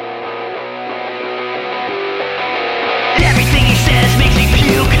 Everything he says makes me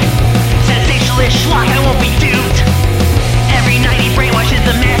puke. Sensationalist schlock, I won't be duped. Every night he brainwashes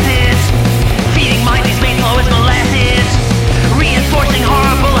the masses, feeding minds he's made slow as molasses, reinforcing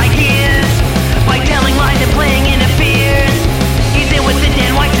horrible ideas by telling lies and playing into fears. He's in with the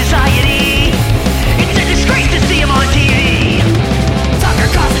dead white society. It's a disgrace to see him on TV. Tucker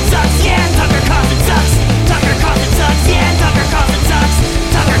Carlson sucks, yeah, Tucker Carlson sucks. Tucker Carlson sucks, yeah, Tucker Carlson sucks.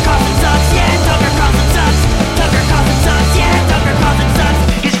 Tucker Carlson sucks, yeah, Tucker Carlson sucks. Tucker Carlson sucks, yeah, Tucker Carlson sucks.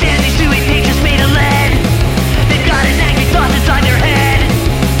 His fancy suing pages made of lead. Then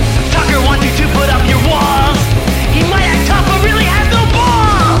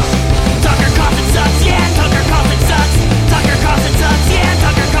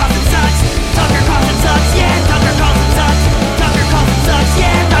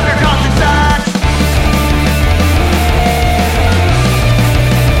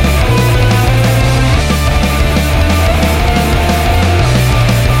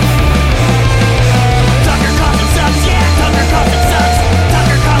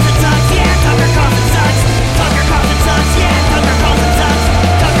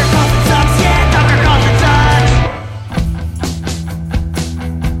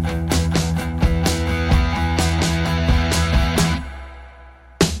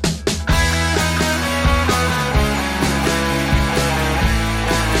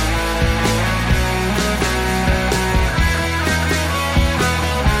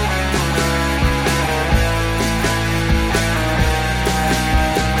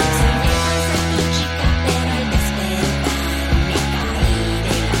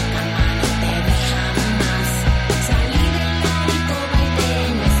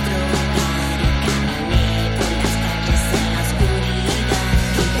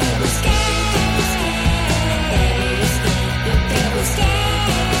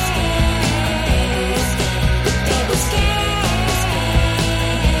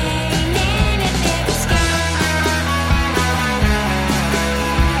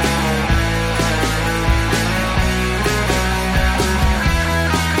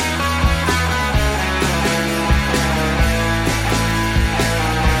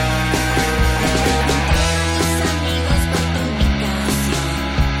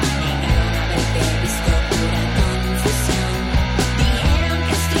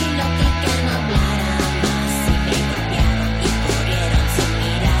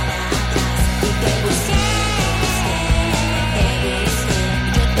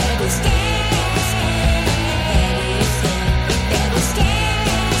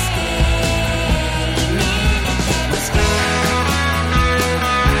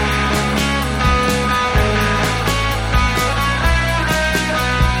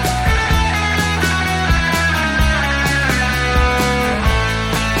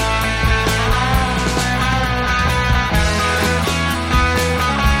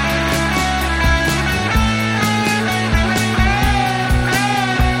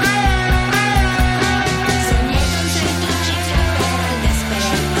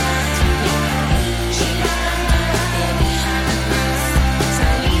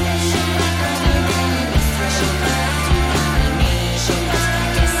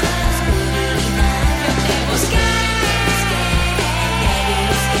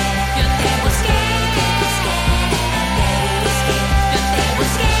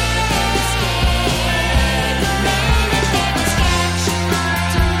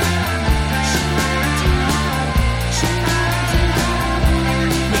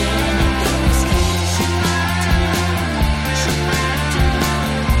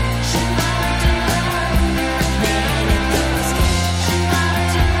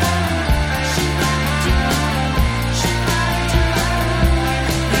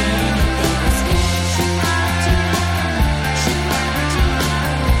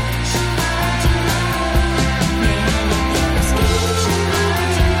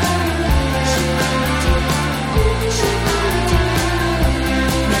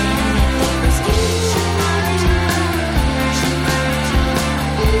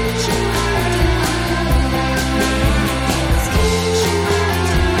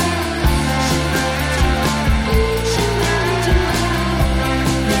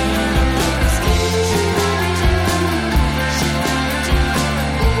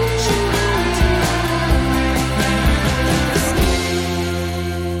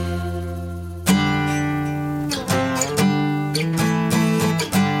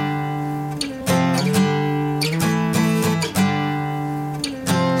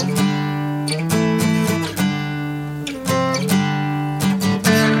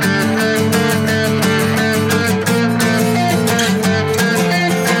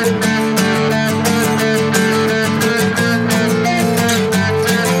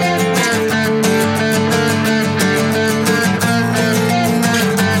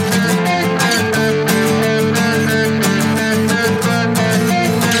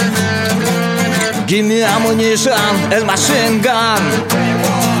Give me ammunition and machine gun.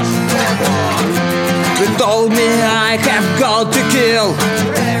 They told me I have got to kill.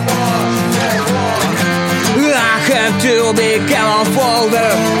 I have to be careful for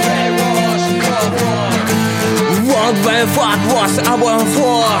them. What the fuck was I born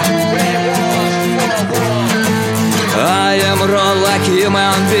for? I am raw like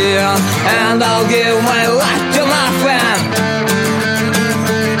human being, and I'll give my life to nothing.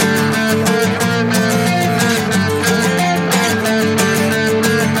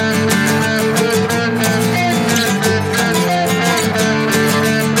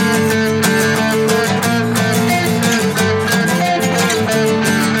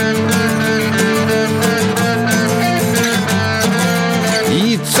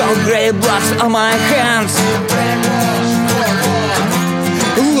 Grey bloods on my hands.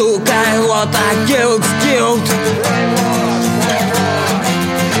 Look at what I killed.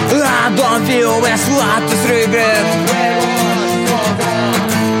 I don't feel the slightest regret.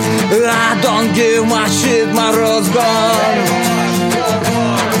 I don't give my shit, my road's gone.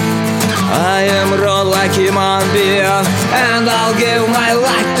 I am raw like human being, and I'll give my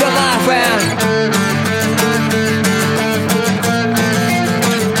life to nothing.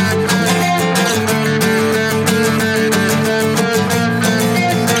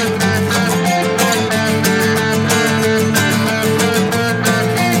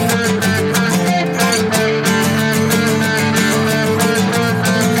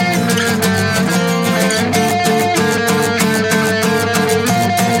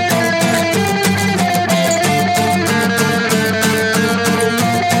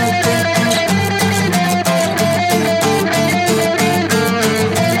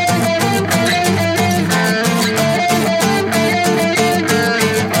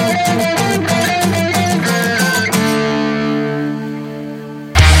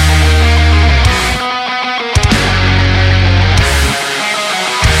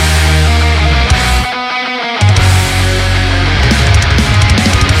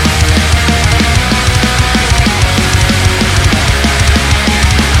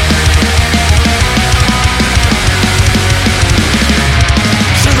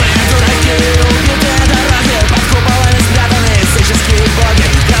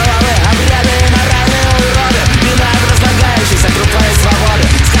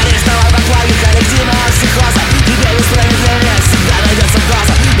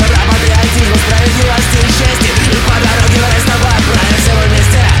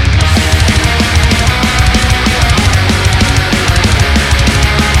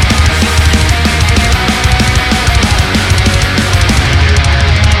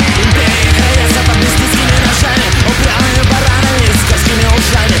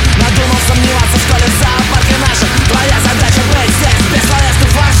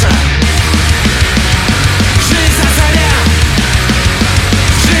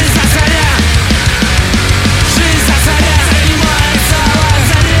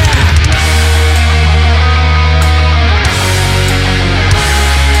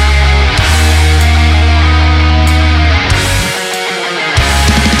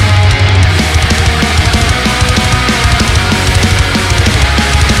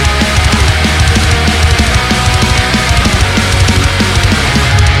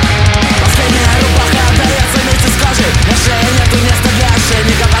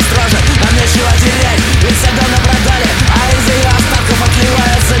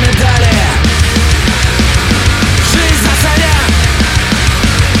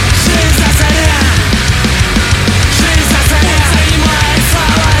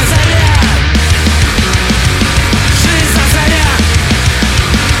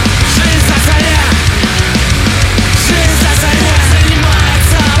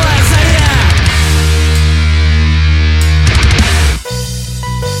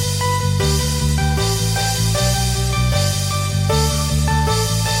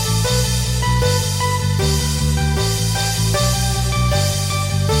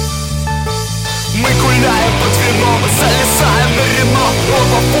 Гуляем под вином, залезаем на Рено.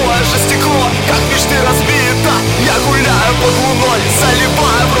 Лобовое же стекло, как мечты разбито. Я гуляю под луной,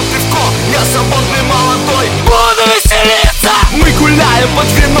 заливаю в рот пивко. Я свободный молодой, буду веселиться. Мы гуляем под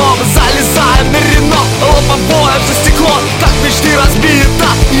вином, залезаем на Рено. Лобовое же стекло, как мечты разбито.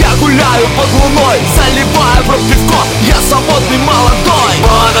 Я гуляю под луной, заливаю в рот пивко. Я свободный молодой,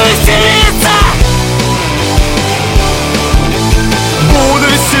 буду веселиться. Буду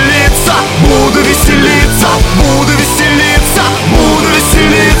веселиться, буду веселиться, буду веселиться, буду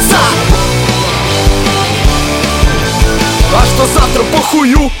веселиться. А что завтра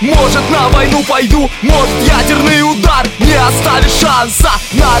похую? Может, на войну пойду, может, ядерный удар не оставишь шанса.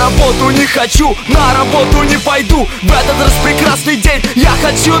 На работу не хочу, на работу не пойду. В этот раз прекрасный день я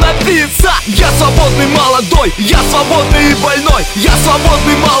хочу напиться. Я свободный молодой, я свободный и больной. Я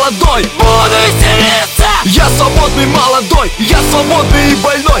свободный молодой, буду веселиться. Я свободный молодой, я свободный и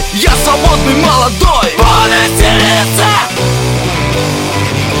больной. Я свободный молодой, буду веселиться.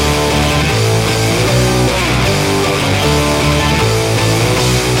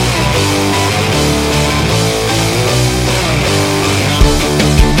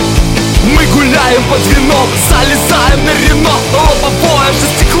 Мы гуляем под вином, залезаем на Рено. Лобовое же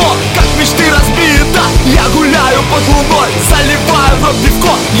стекло, как мечты разбито. Я гуляю под луной, заливаю в рот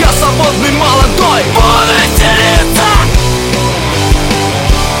пивко. Я свободный молодой, буду веселиться.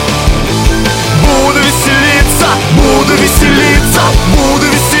 Буду веселиться, буду веселиться, буду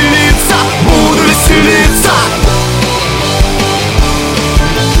веселиться, буду веселиться.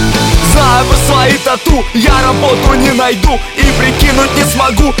 Знаю про свои тату, я работу не найду и прикинуть не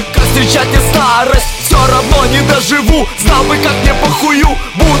смогу, как встречать мне старость. Все равно не доживу, знал бы, как мне похую.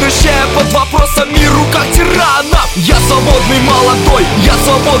 Будущее под вопросом, миру как тирана. Я свободный молодой, я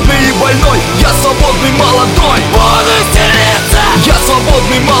свободный и больной. Я свободный молодой, буду веселиться. Я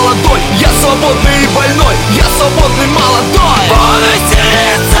свободный молодой, я свободный и больной. Я свободный молодой, буду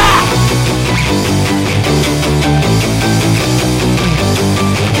веселиться.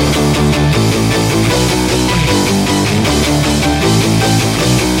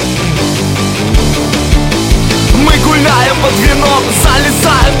 Гуляем под вином,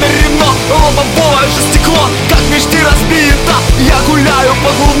 залезаем на Рено. Лобовое же стекло, как мечты разбито. Я гуляю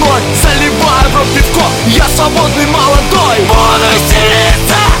под луной, заливаю в рот пивко. Я свободный молодой, буду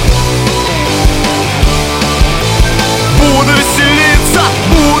веселиться. Буду веселиться,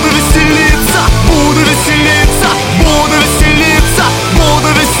 буду веселиться, буду веселиться, буду веселиться, буду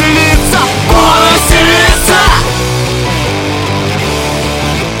веселиться, буду веселиться.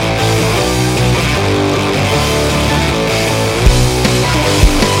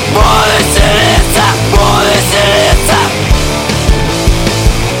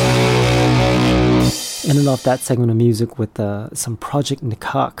 Ended off that segment of music with some Project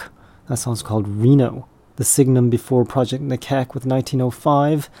Nikak. That song's called Reno. The Signum before Project Nikak with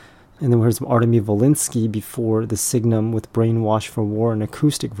 1905. And then we heard some Artemy Volinsky before The Signum with Brainwash for War, an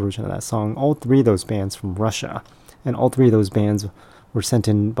acoustic version of that song. All three of those bands from Russia. And all three of those bands were sent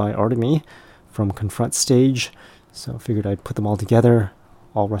in by Artemy from Confront Stage. So I figured I'd put them all together.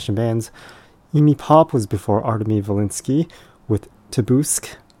 All Russian bands. Emi Pop was before Artemy Volinsky with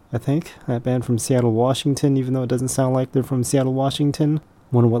Tobusk, I think. That band from Seattle, Washington, even though it doesn't sound like they're from Seattle, Washington.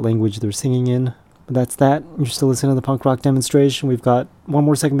 Wonder what language they're singing in. But that's that. You're still listening to the Punk Rock Demonstration. We've got one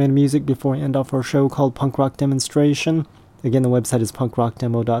more segment of music before we end off our show called Punk Rock Demonstration. Again, the website is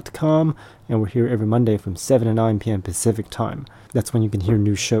punkrockdemo.com, and we're here every Monday from 7 to 9 p.m. Pacific Time. That's when you can hear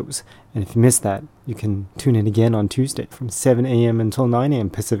new shows. And if you missed that, you can tune in again on Tuesday from 7 a.m. until 9 a.m.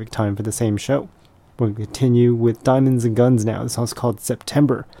 Pacific Time for the same show. We're going to continue with Diamonds and Guns now. This song's called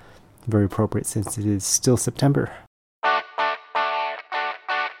September. Very appropriate since it is still September.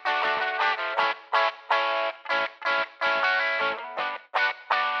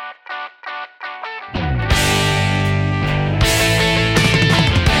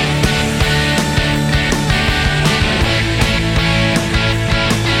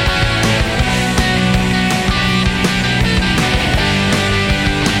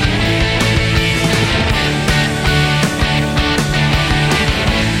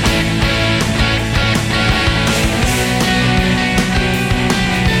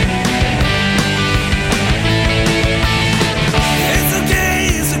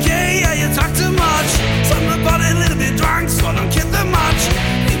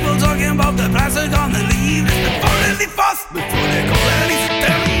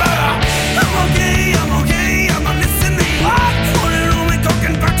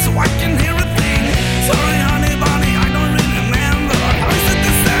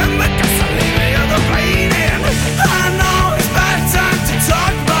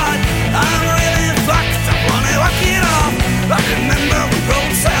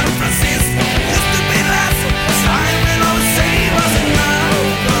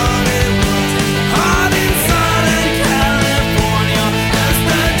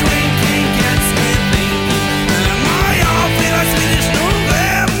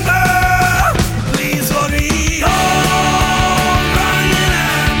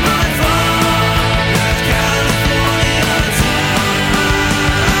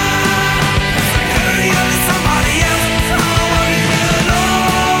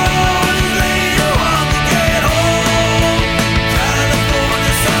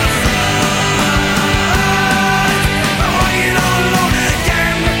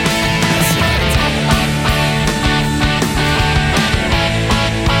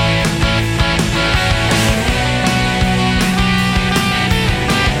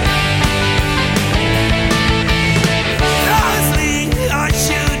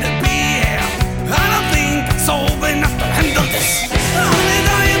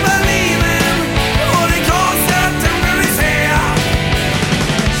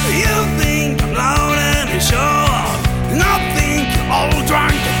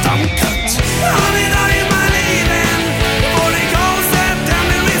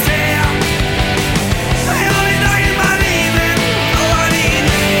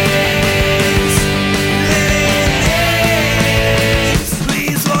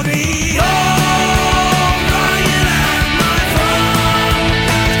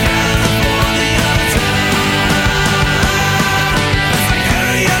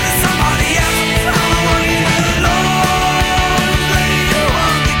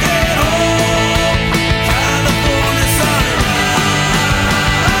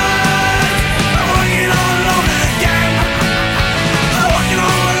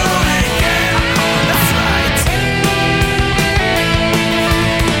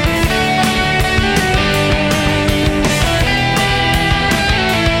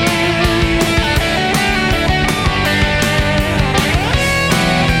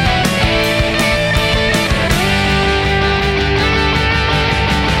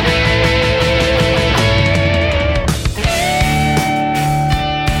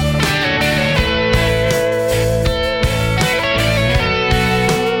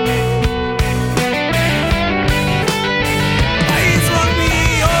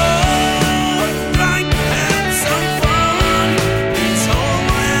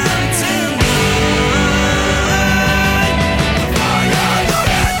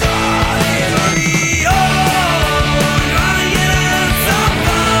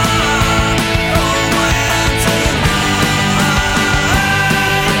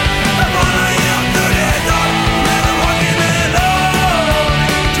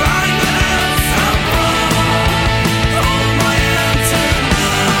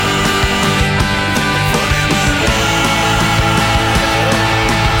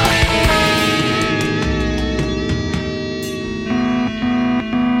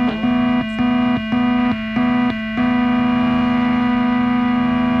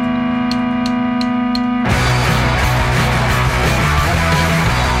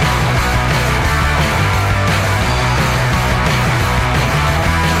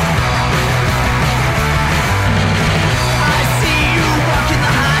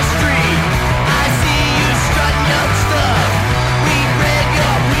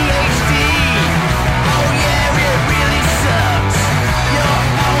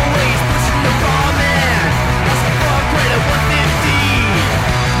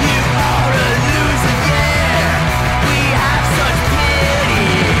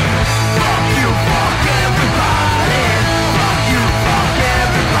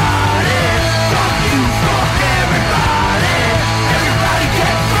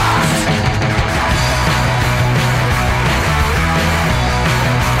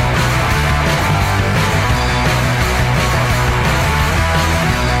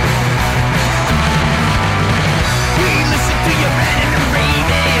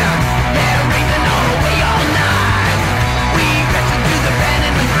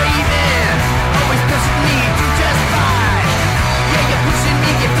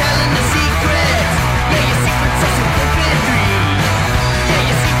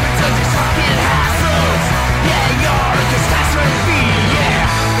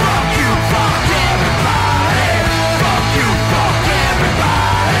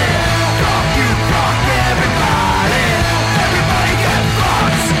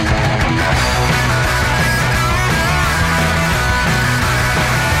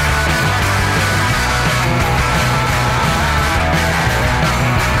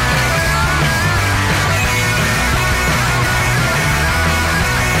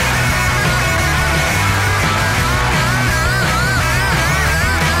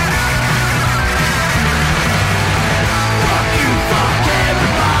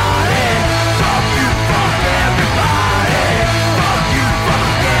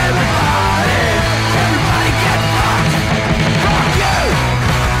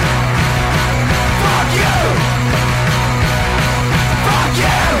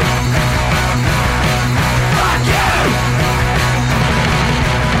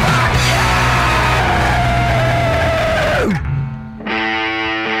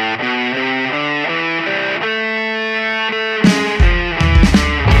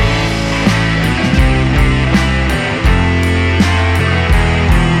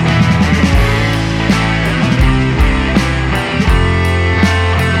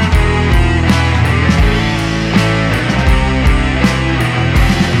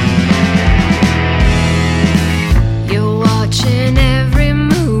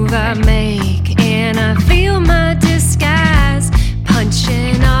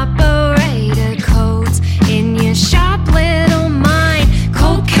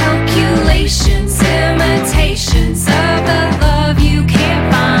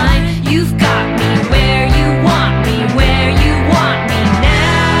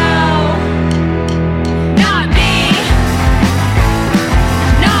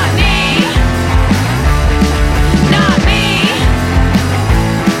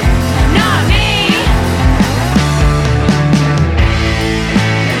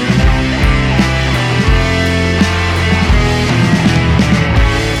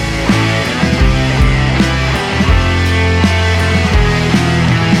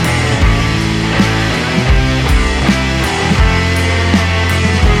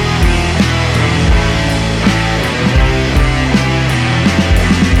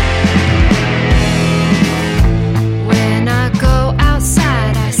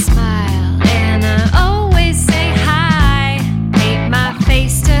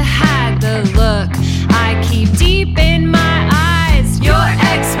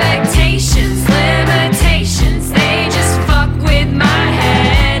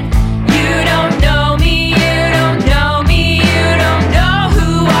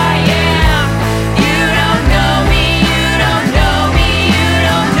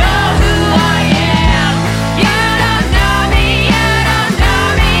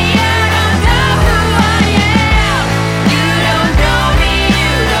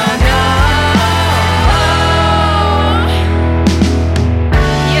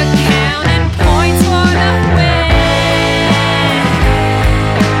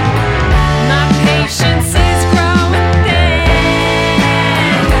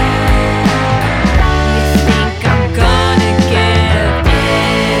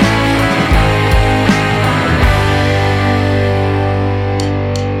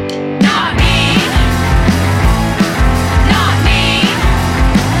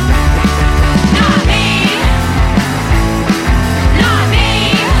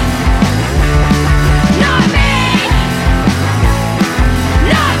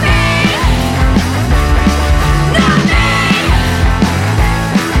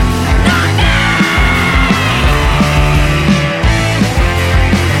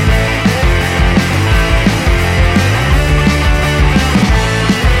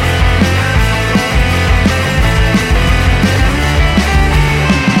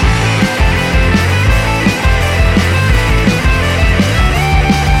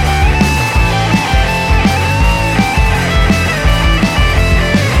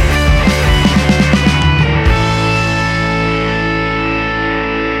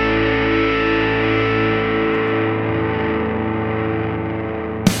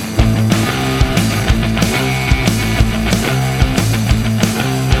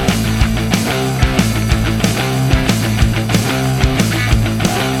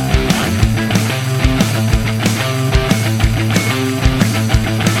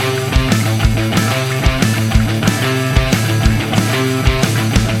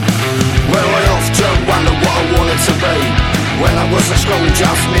 that was a school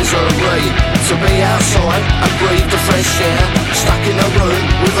just misery. To be outside and breathe the fresh air, stuck in a room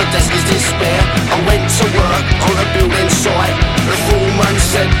with a desk is despair. I went to work on a building site. The foreman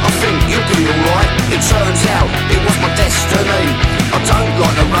said, I think you'll be alright. It turns out it was my destiny. I don't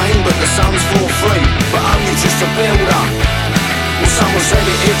like the rain but the sun's for free, but only just a builder. Well, someone said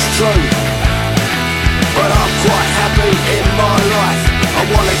it's true, but I'm quite happy in my life. I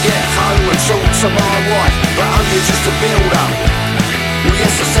wanna get home and talk to my wife, but only just a builder. Well,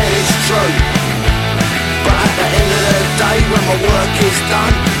 yes, I said it's true, but at the end of the day, when my work is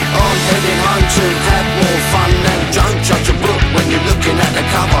done, I'm heading home to have more fun. And don't judge a book when you're looking at the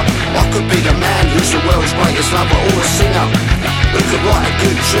cover. I could be the man who's the world's greatest lover, or a singer who could write a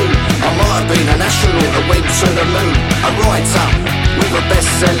good tune. I might have been an astronaut that went to the moon, a writer with a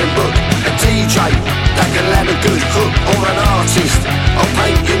best-selling book, a DJ that can land a good hook, or an artist I'll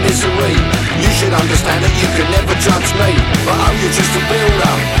paint your misery. You should understand that you can never judge me, but oh, you're just a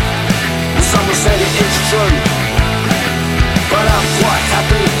builder. Well, someone said it's true, but I'm quite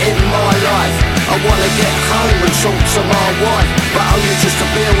happy in my life. I wanna get home and talk to my wife, but oh, you're just a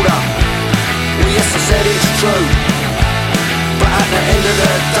builder. Well, yes, I said it's true, but at the end of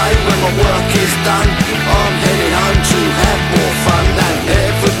the day, when my work is done, I'm heading home to have more fun. And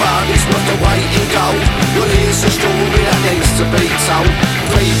everybody's worth the weight in gold. Well, here's a story that needs to be told.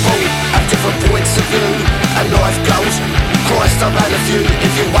 People have different points of view, and life goes, Christ, I've had a few.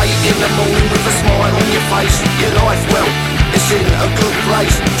 If you wait in the morning with a smile on your face, your life, well, it's in a good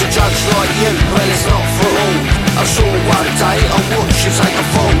place. To judge like you, well, it's not for all. I saw one day, I watched you take a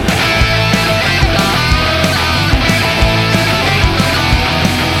fall.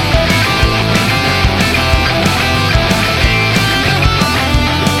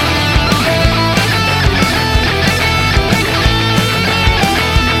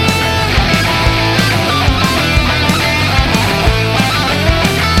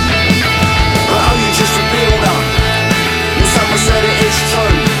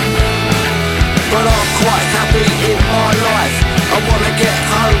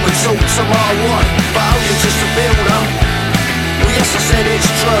 Talk to my wife, but oh, you're just a builder. Well, yes, I said it's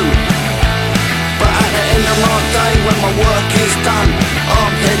true, but at the end of my day, when my work is done,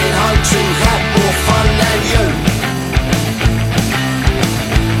 I'm heading home to have more fun than you.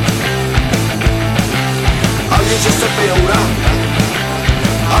 Oh, you're just a builder.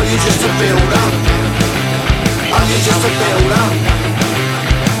 Oh, you're just a builder. Oh, you're just a builder.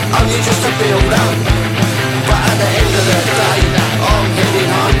 Oh, you're just a builder. But at the end of the day, I'm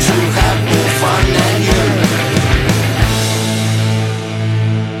heading home to have more fun than you.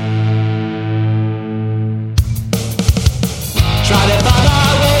 Try to find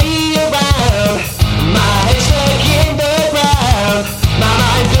my way around. My head's stuck in the ground. My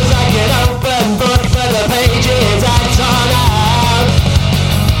mind feels like an open book, but the pages are torn out.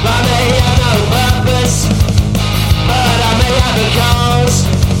 I may have no purpose, but I may have a cause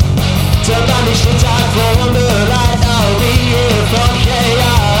to vanish the dark for the light. I'll be here for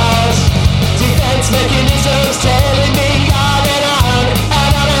chaos. Defense mechanisms telling me on and on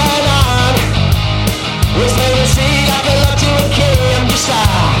and on and on. It's plain to see like a lot to a kid. I'm just a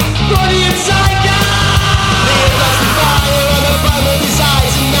body inside God. The advanced fire on the front of his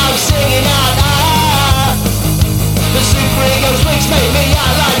eyes, and now I'm singing out. The super ego's wings make me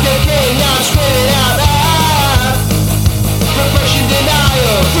out like a king. Now I'm screaming out. Repression,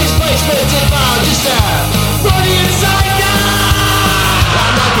 denial, displacement, divine, just a body inside God.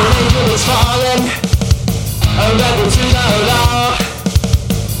 I'm like an angel that's fallen, a rebel to the law.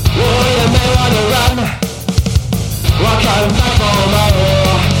 Warrior may wanna run, or come back for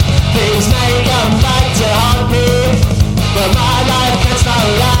more. Things may come back to haunt me, but my life gets so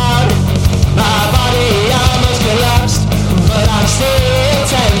loud. My body almost collapsed, but I'm still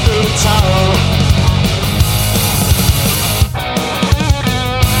 10 feet tall.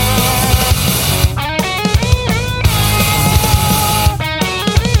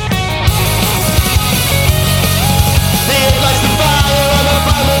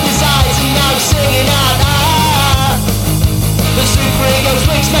 Singing out, the super ego's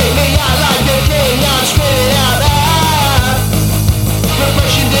wings make me out like a king. I'm screaming out,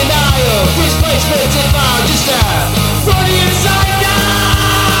 repression, denial, displacement, divine, just a body inside God.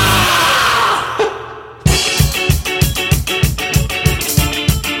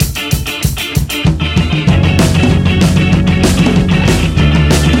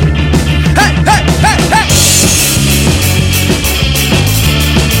 Hey, hey, hey, hey!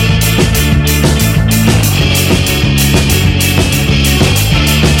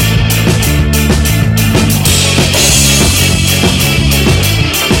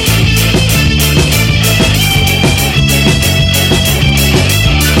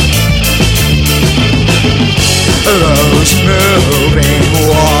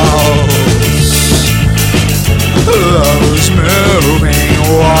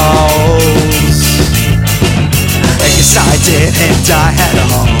 and I had a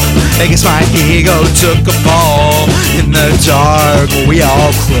home. I guess my ego took a fall. In the dark we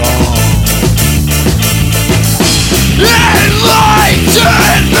all crawl. Enlightenment!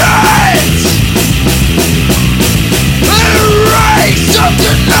 Erase of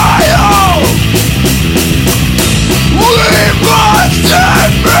denial! We must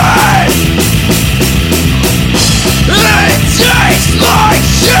admit it tastes like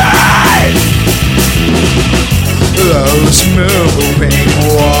shit! Those moving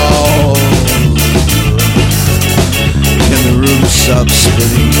walls and the room stops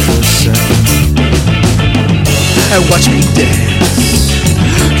spinning for a second and watch me dance,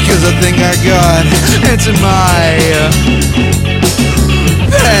 'cause I think I got into my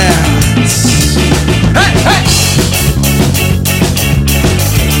pants. Hey, hey!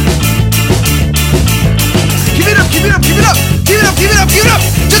 Give it up, give it up, give it up, give it up, give it up, give it up.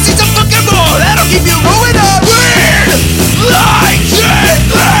 Just need some fucking more, that'll keep you going up. Weird lights and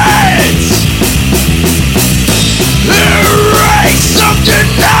things. Erase of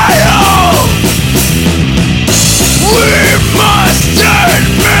denial. We must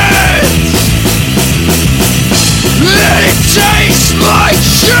admit it tastes like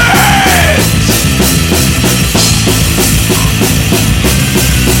shit.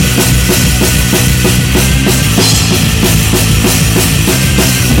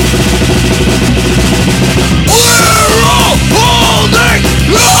 We're all holding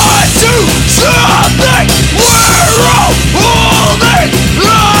on to something. We're all holding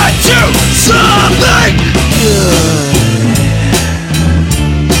on to something good.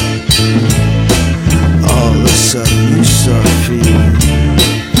 All of a sudden you start feeling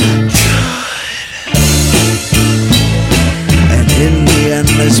good, and in the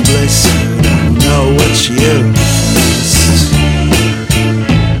endless bliss you don't know what you missed.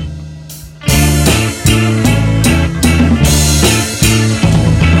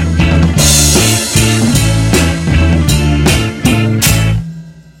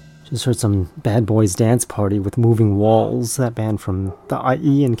 Just heard some Bad Boys Dance Party with Moving Walls, that band from the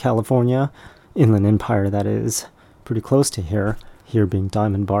IE in California, Inland Empire that is, pretty close to here being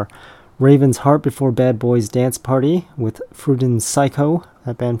Diamond Bar. Raven's Heart before Bad Boys Dance Party with Fruitin' Psycho,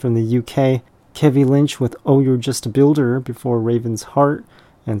 that band from the UK. Kevy Lynch with Oh You're Just a Builder before Raven's Heart,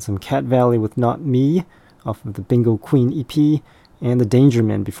 and some Cat Valley with Not Me off of the Bingo Queen EP, and the Danger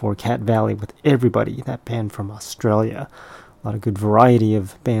Men before Cat Valley with Everybody, that band from Australia. A lot of good variety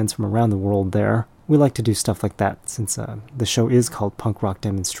of bands from around the world there. We like to do stuff like that since the show is called Punk Rock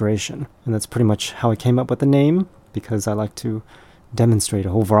Demonstration. And that's pretty much how I came up with the name, because I like to demonstrate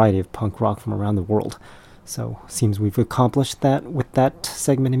a whole variety of punk rock from around the world. So seems we've accomplished that with that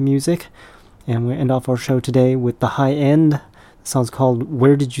segment of music. And we end off our show today with The High End. The song's called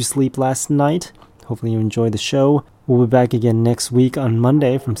Where Did You Sleep Last Night? Hopefully you enjoy the show. We'll be back again next week on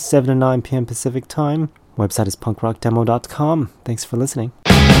Monday from 7 to 9 p.m. Pacific Time. Website is punkrockdemo.com. Thanks for listening.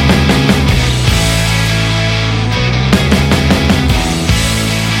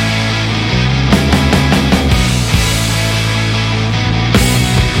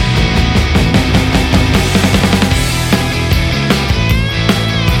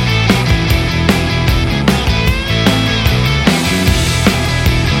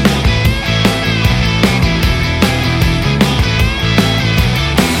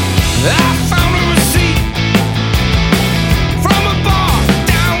 I found a receipt from a bar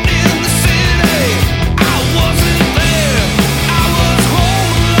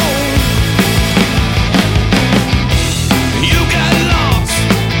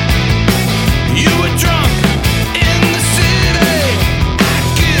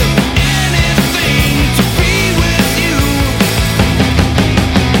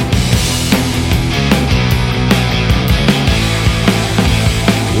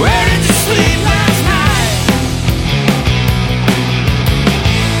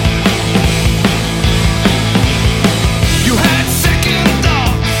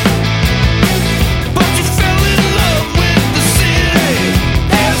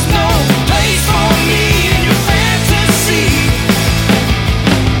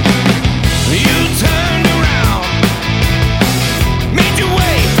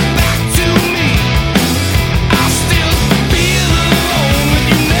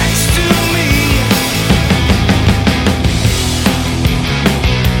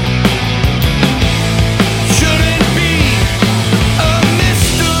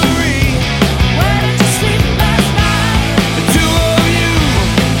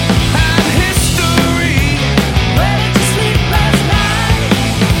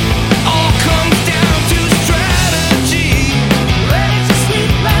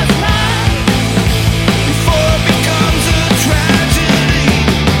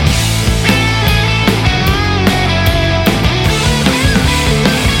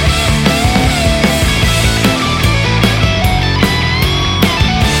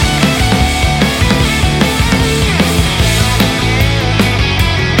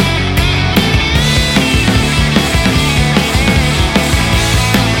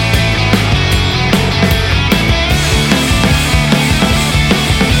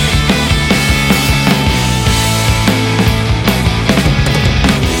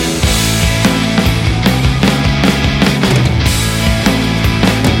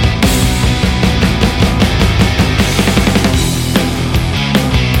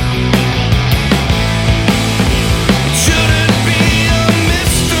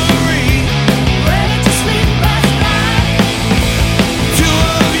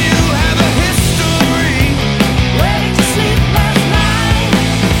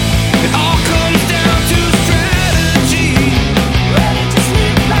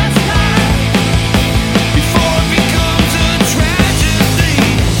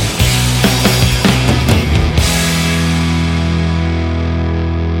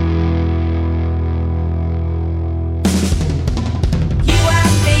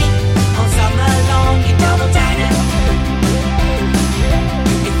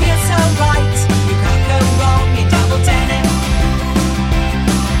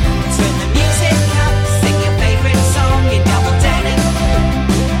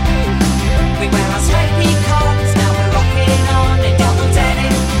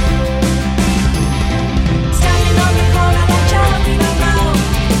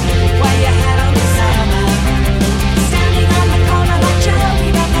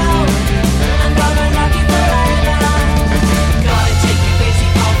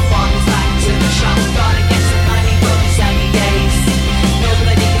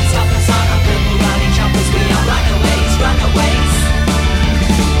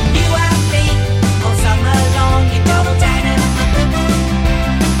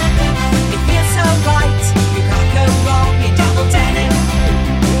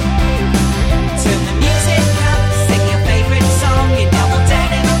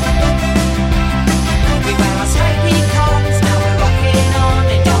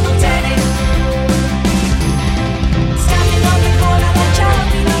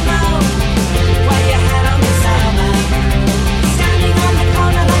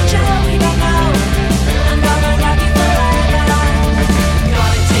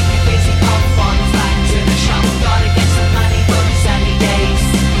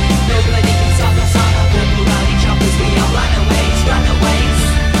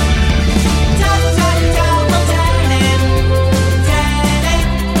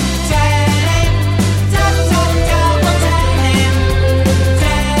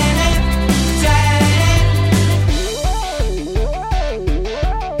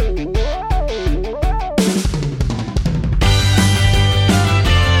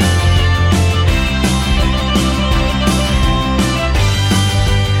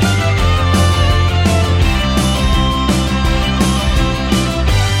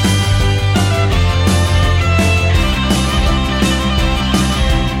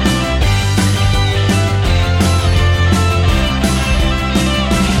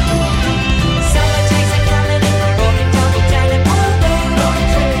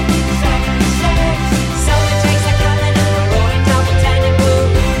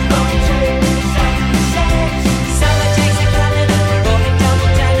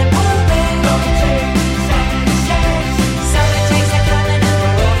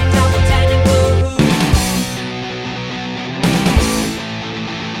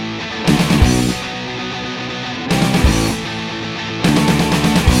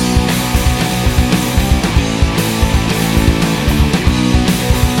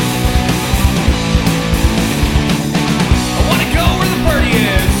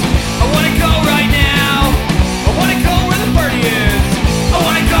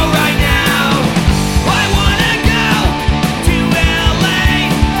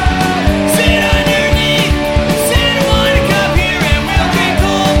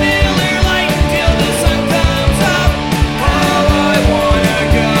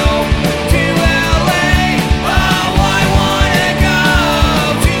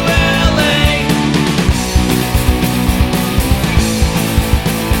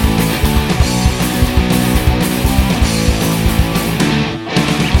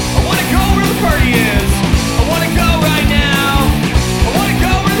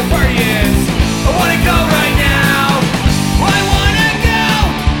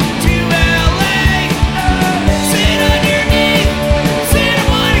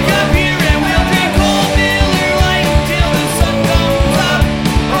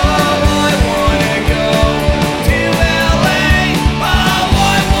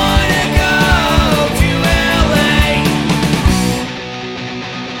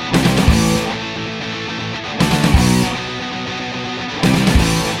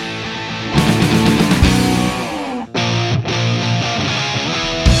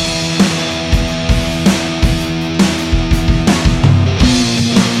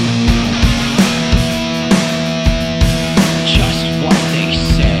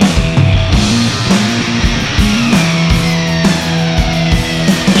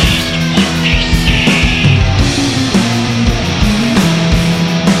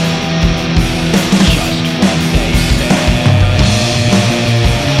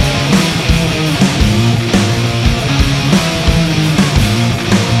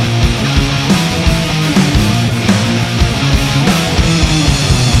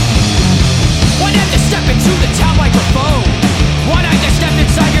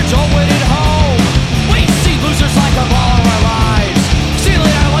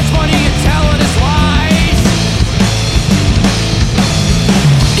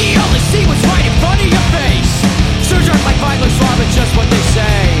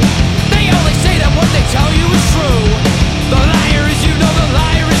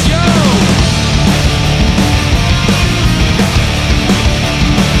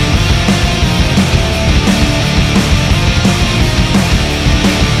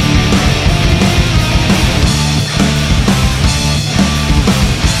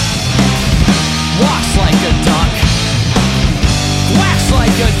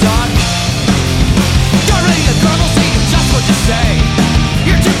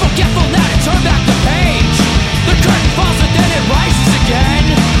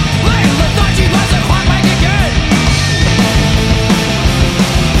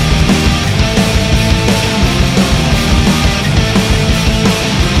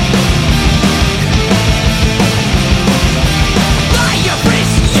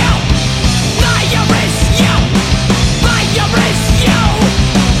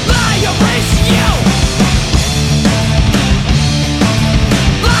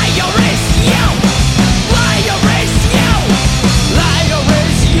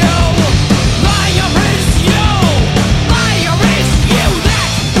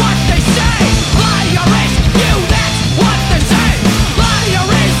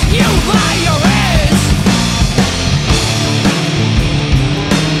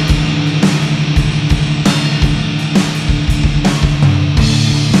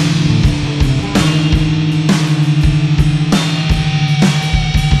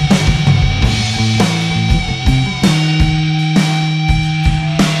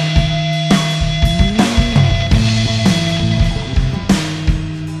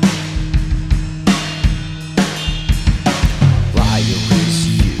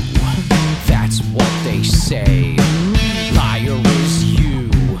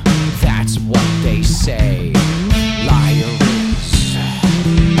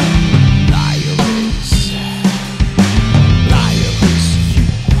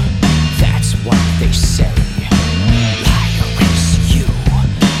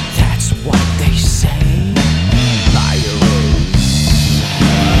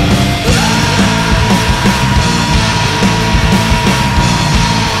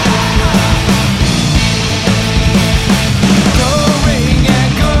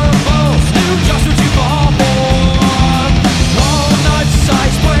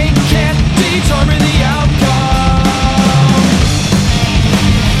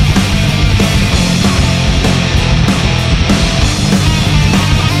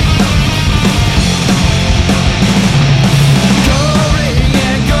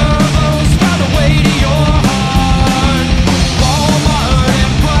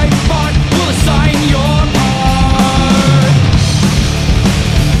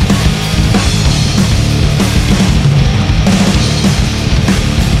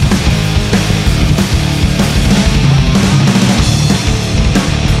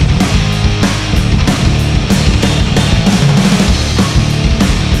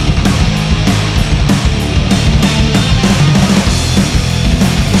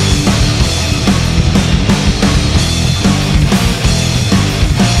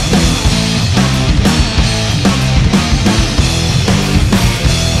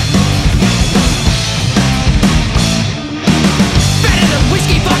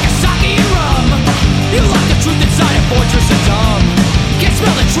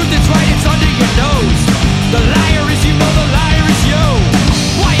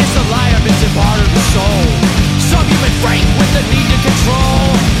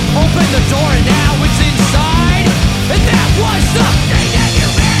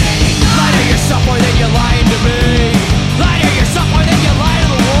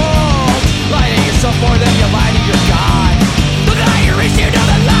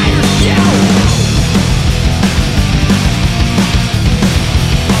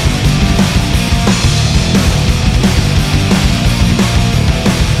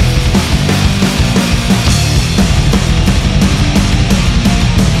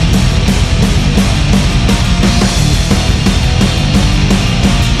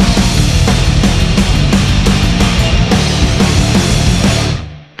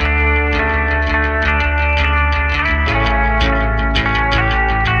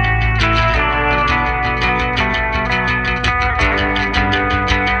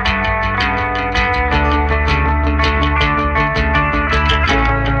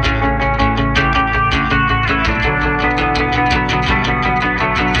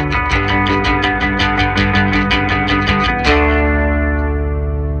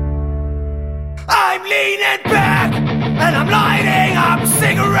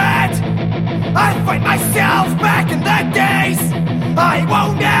memories I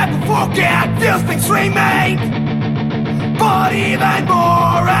won't ever forget. These things remain, but even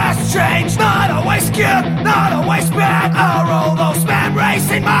more has changed. Not always good, not always bad, are all those memories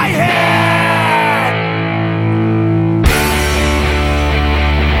in my head.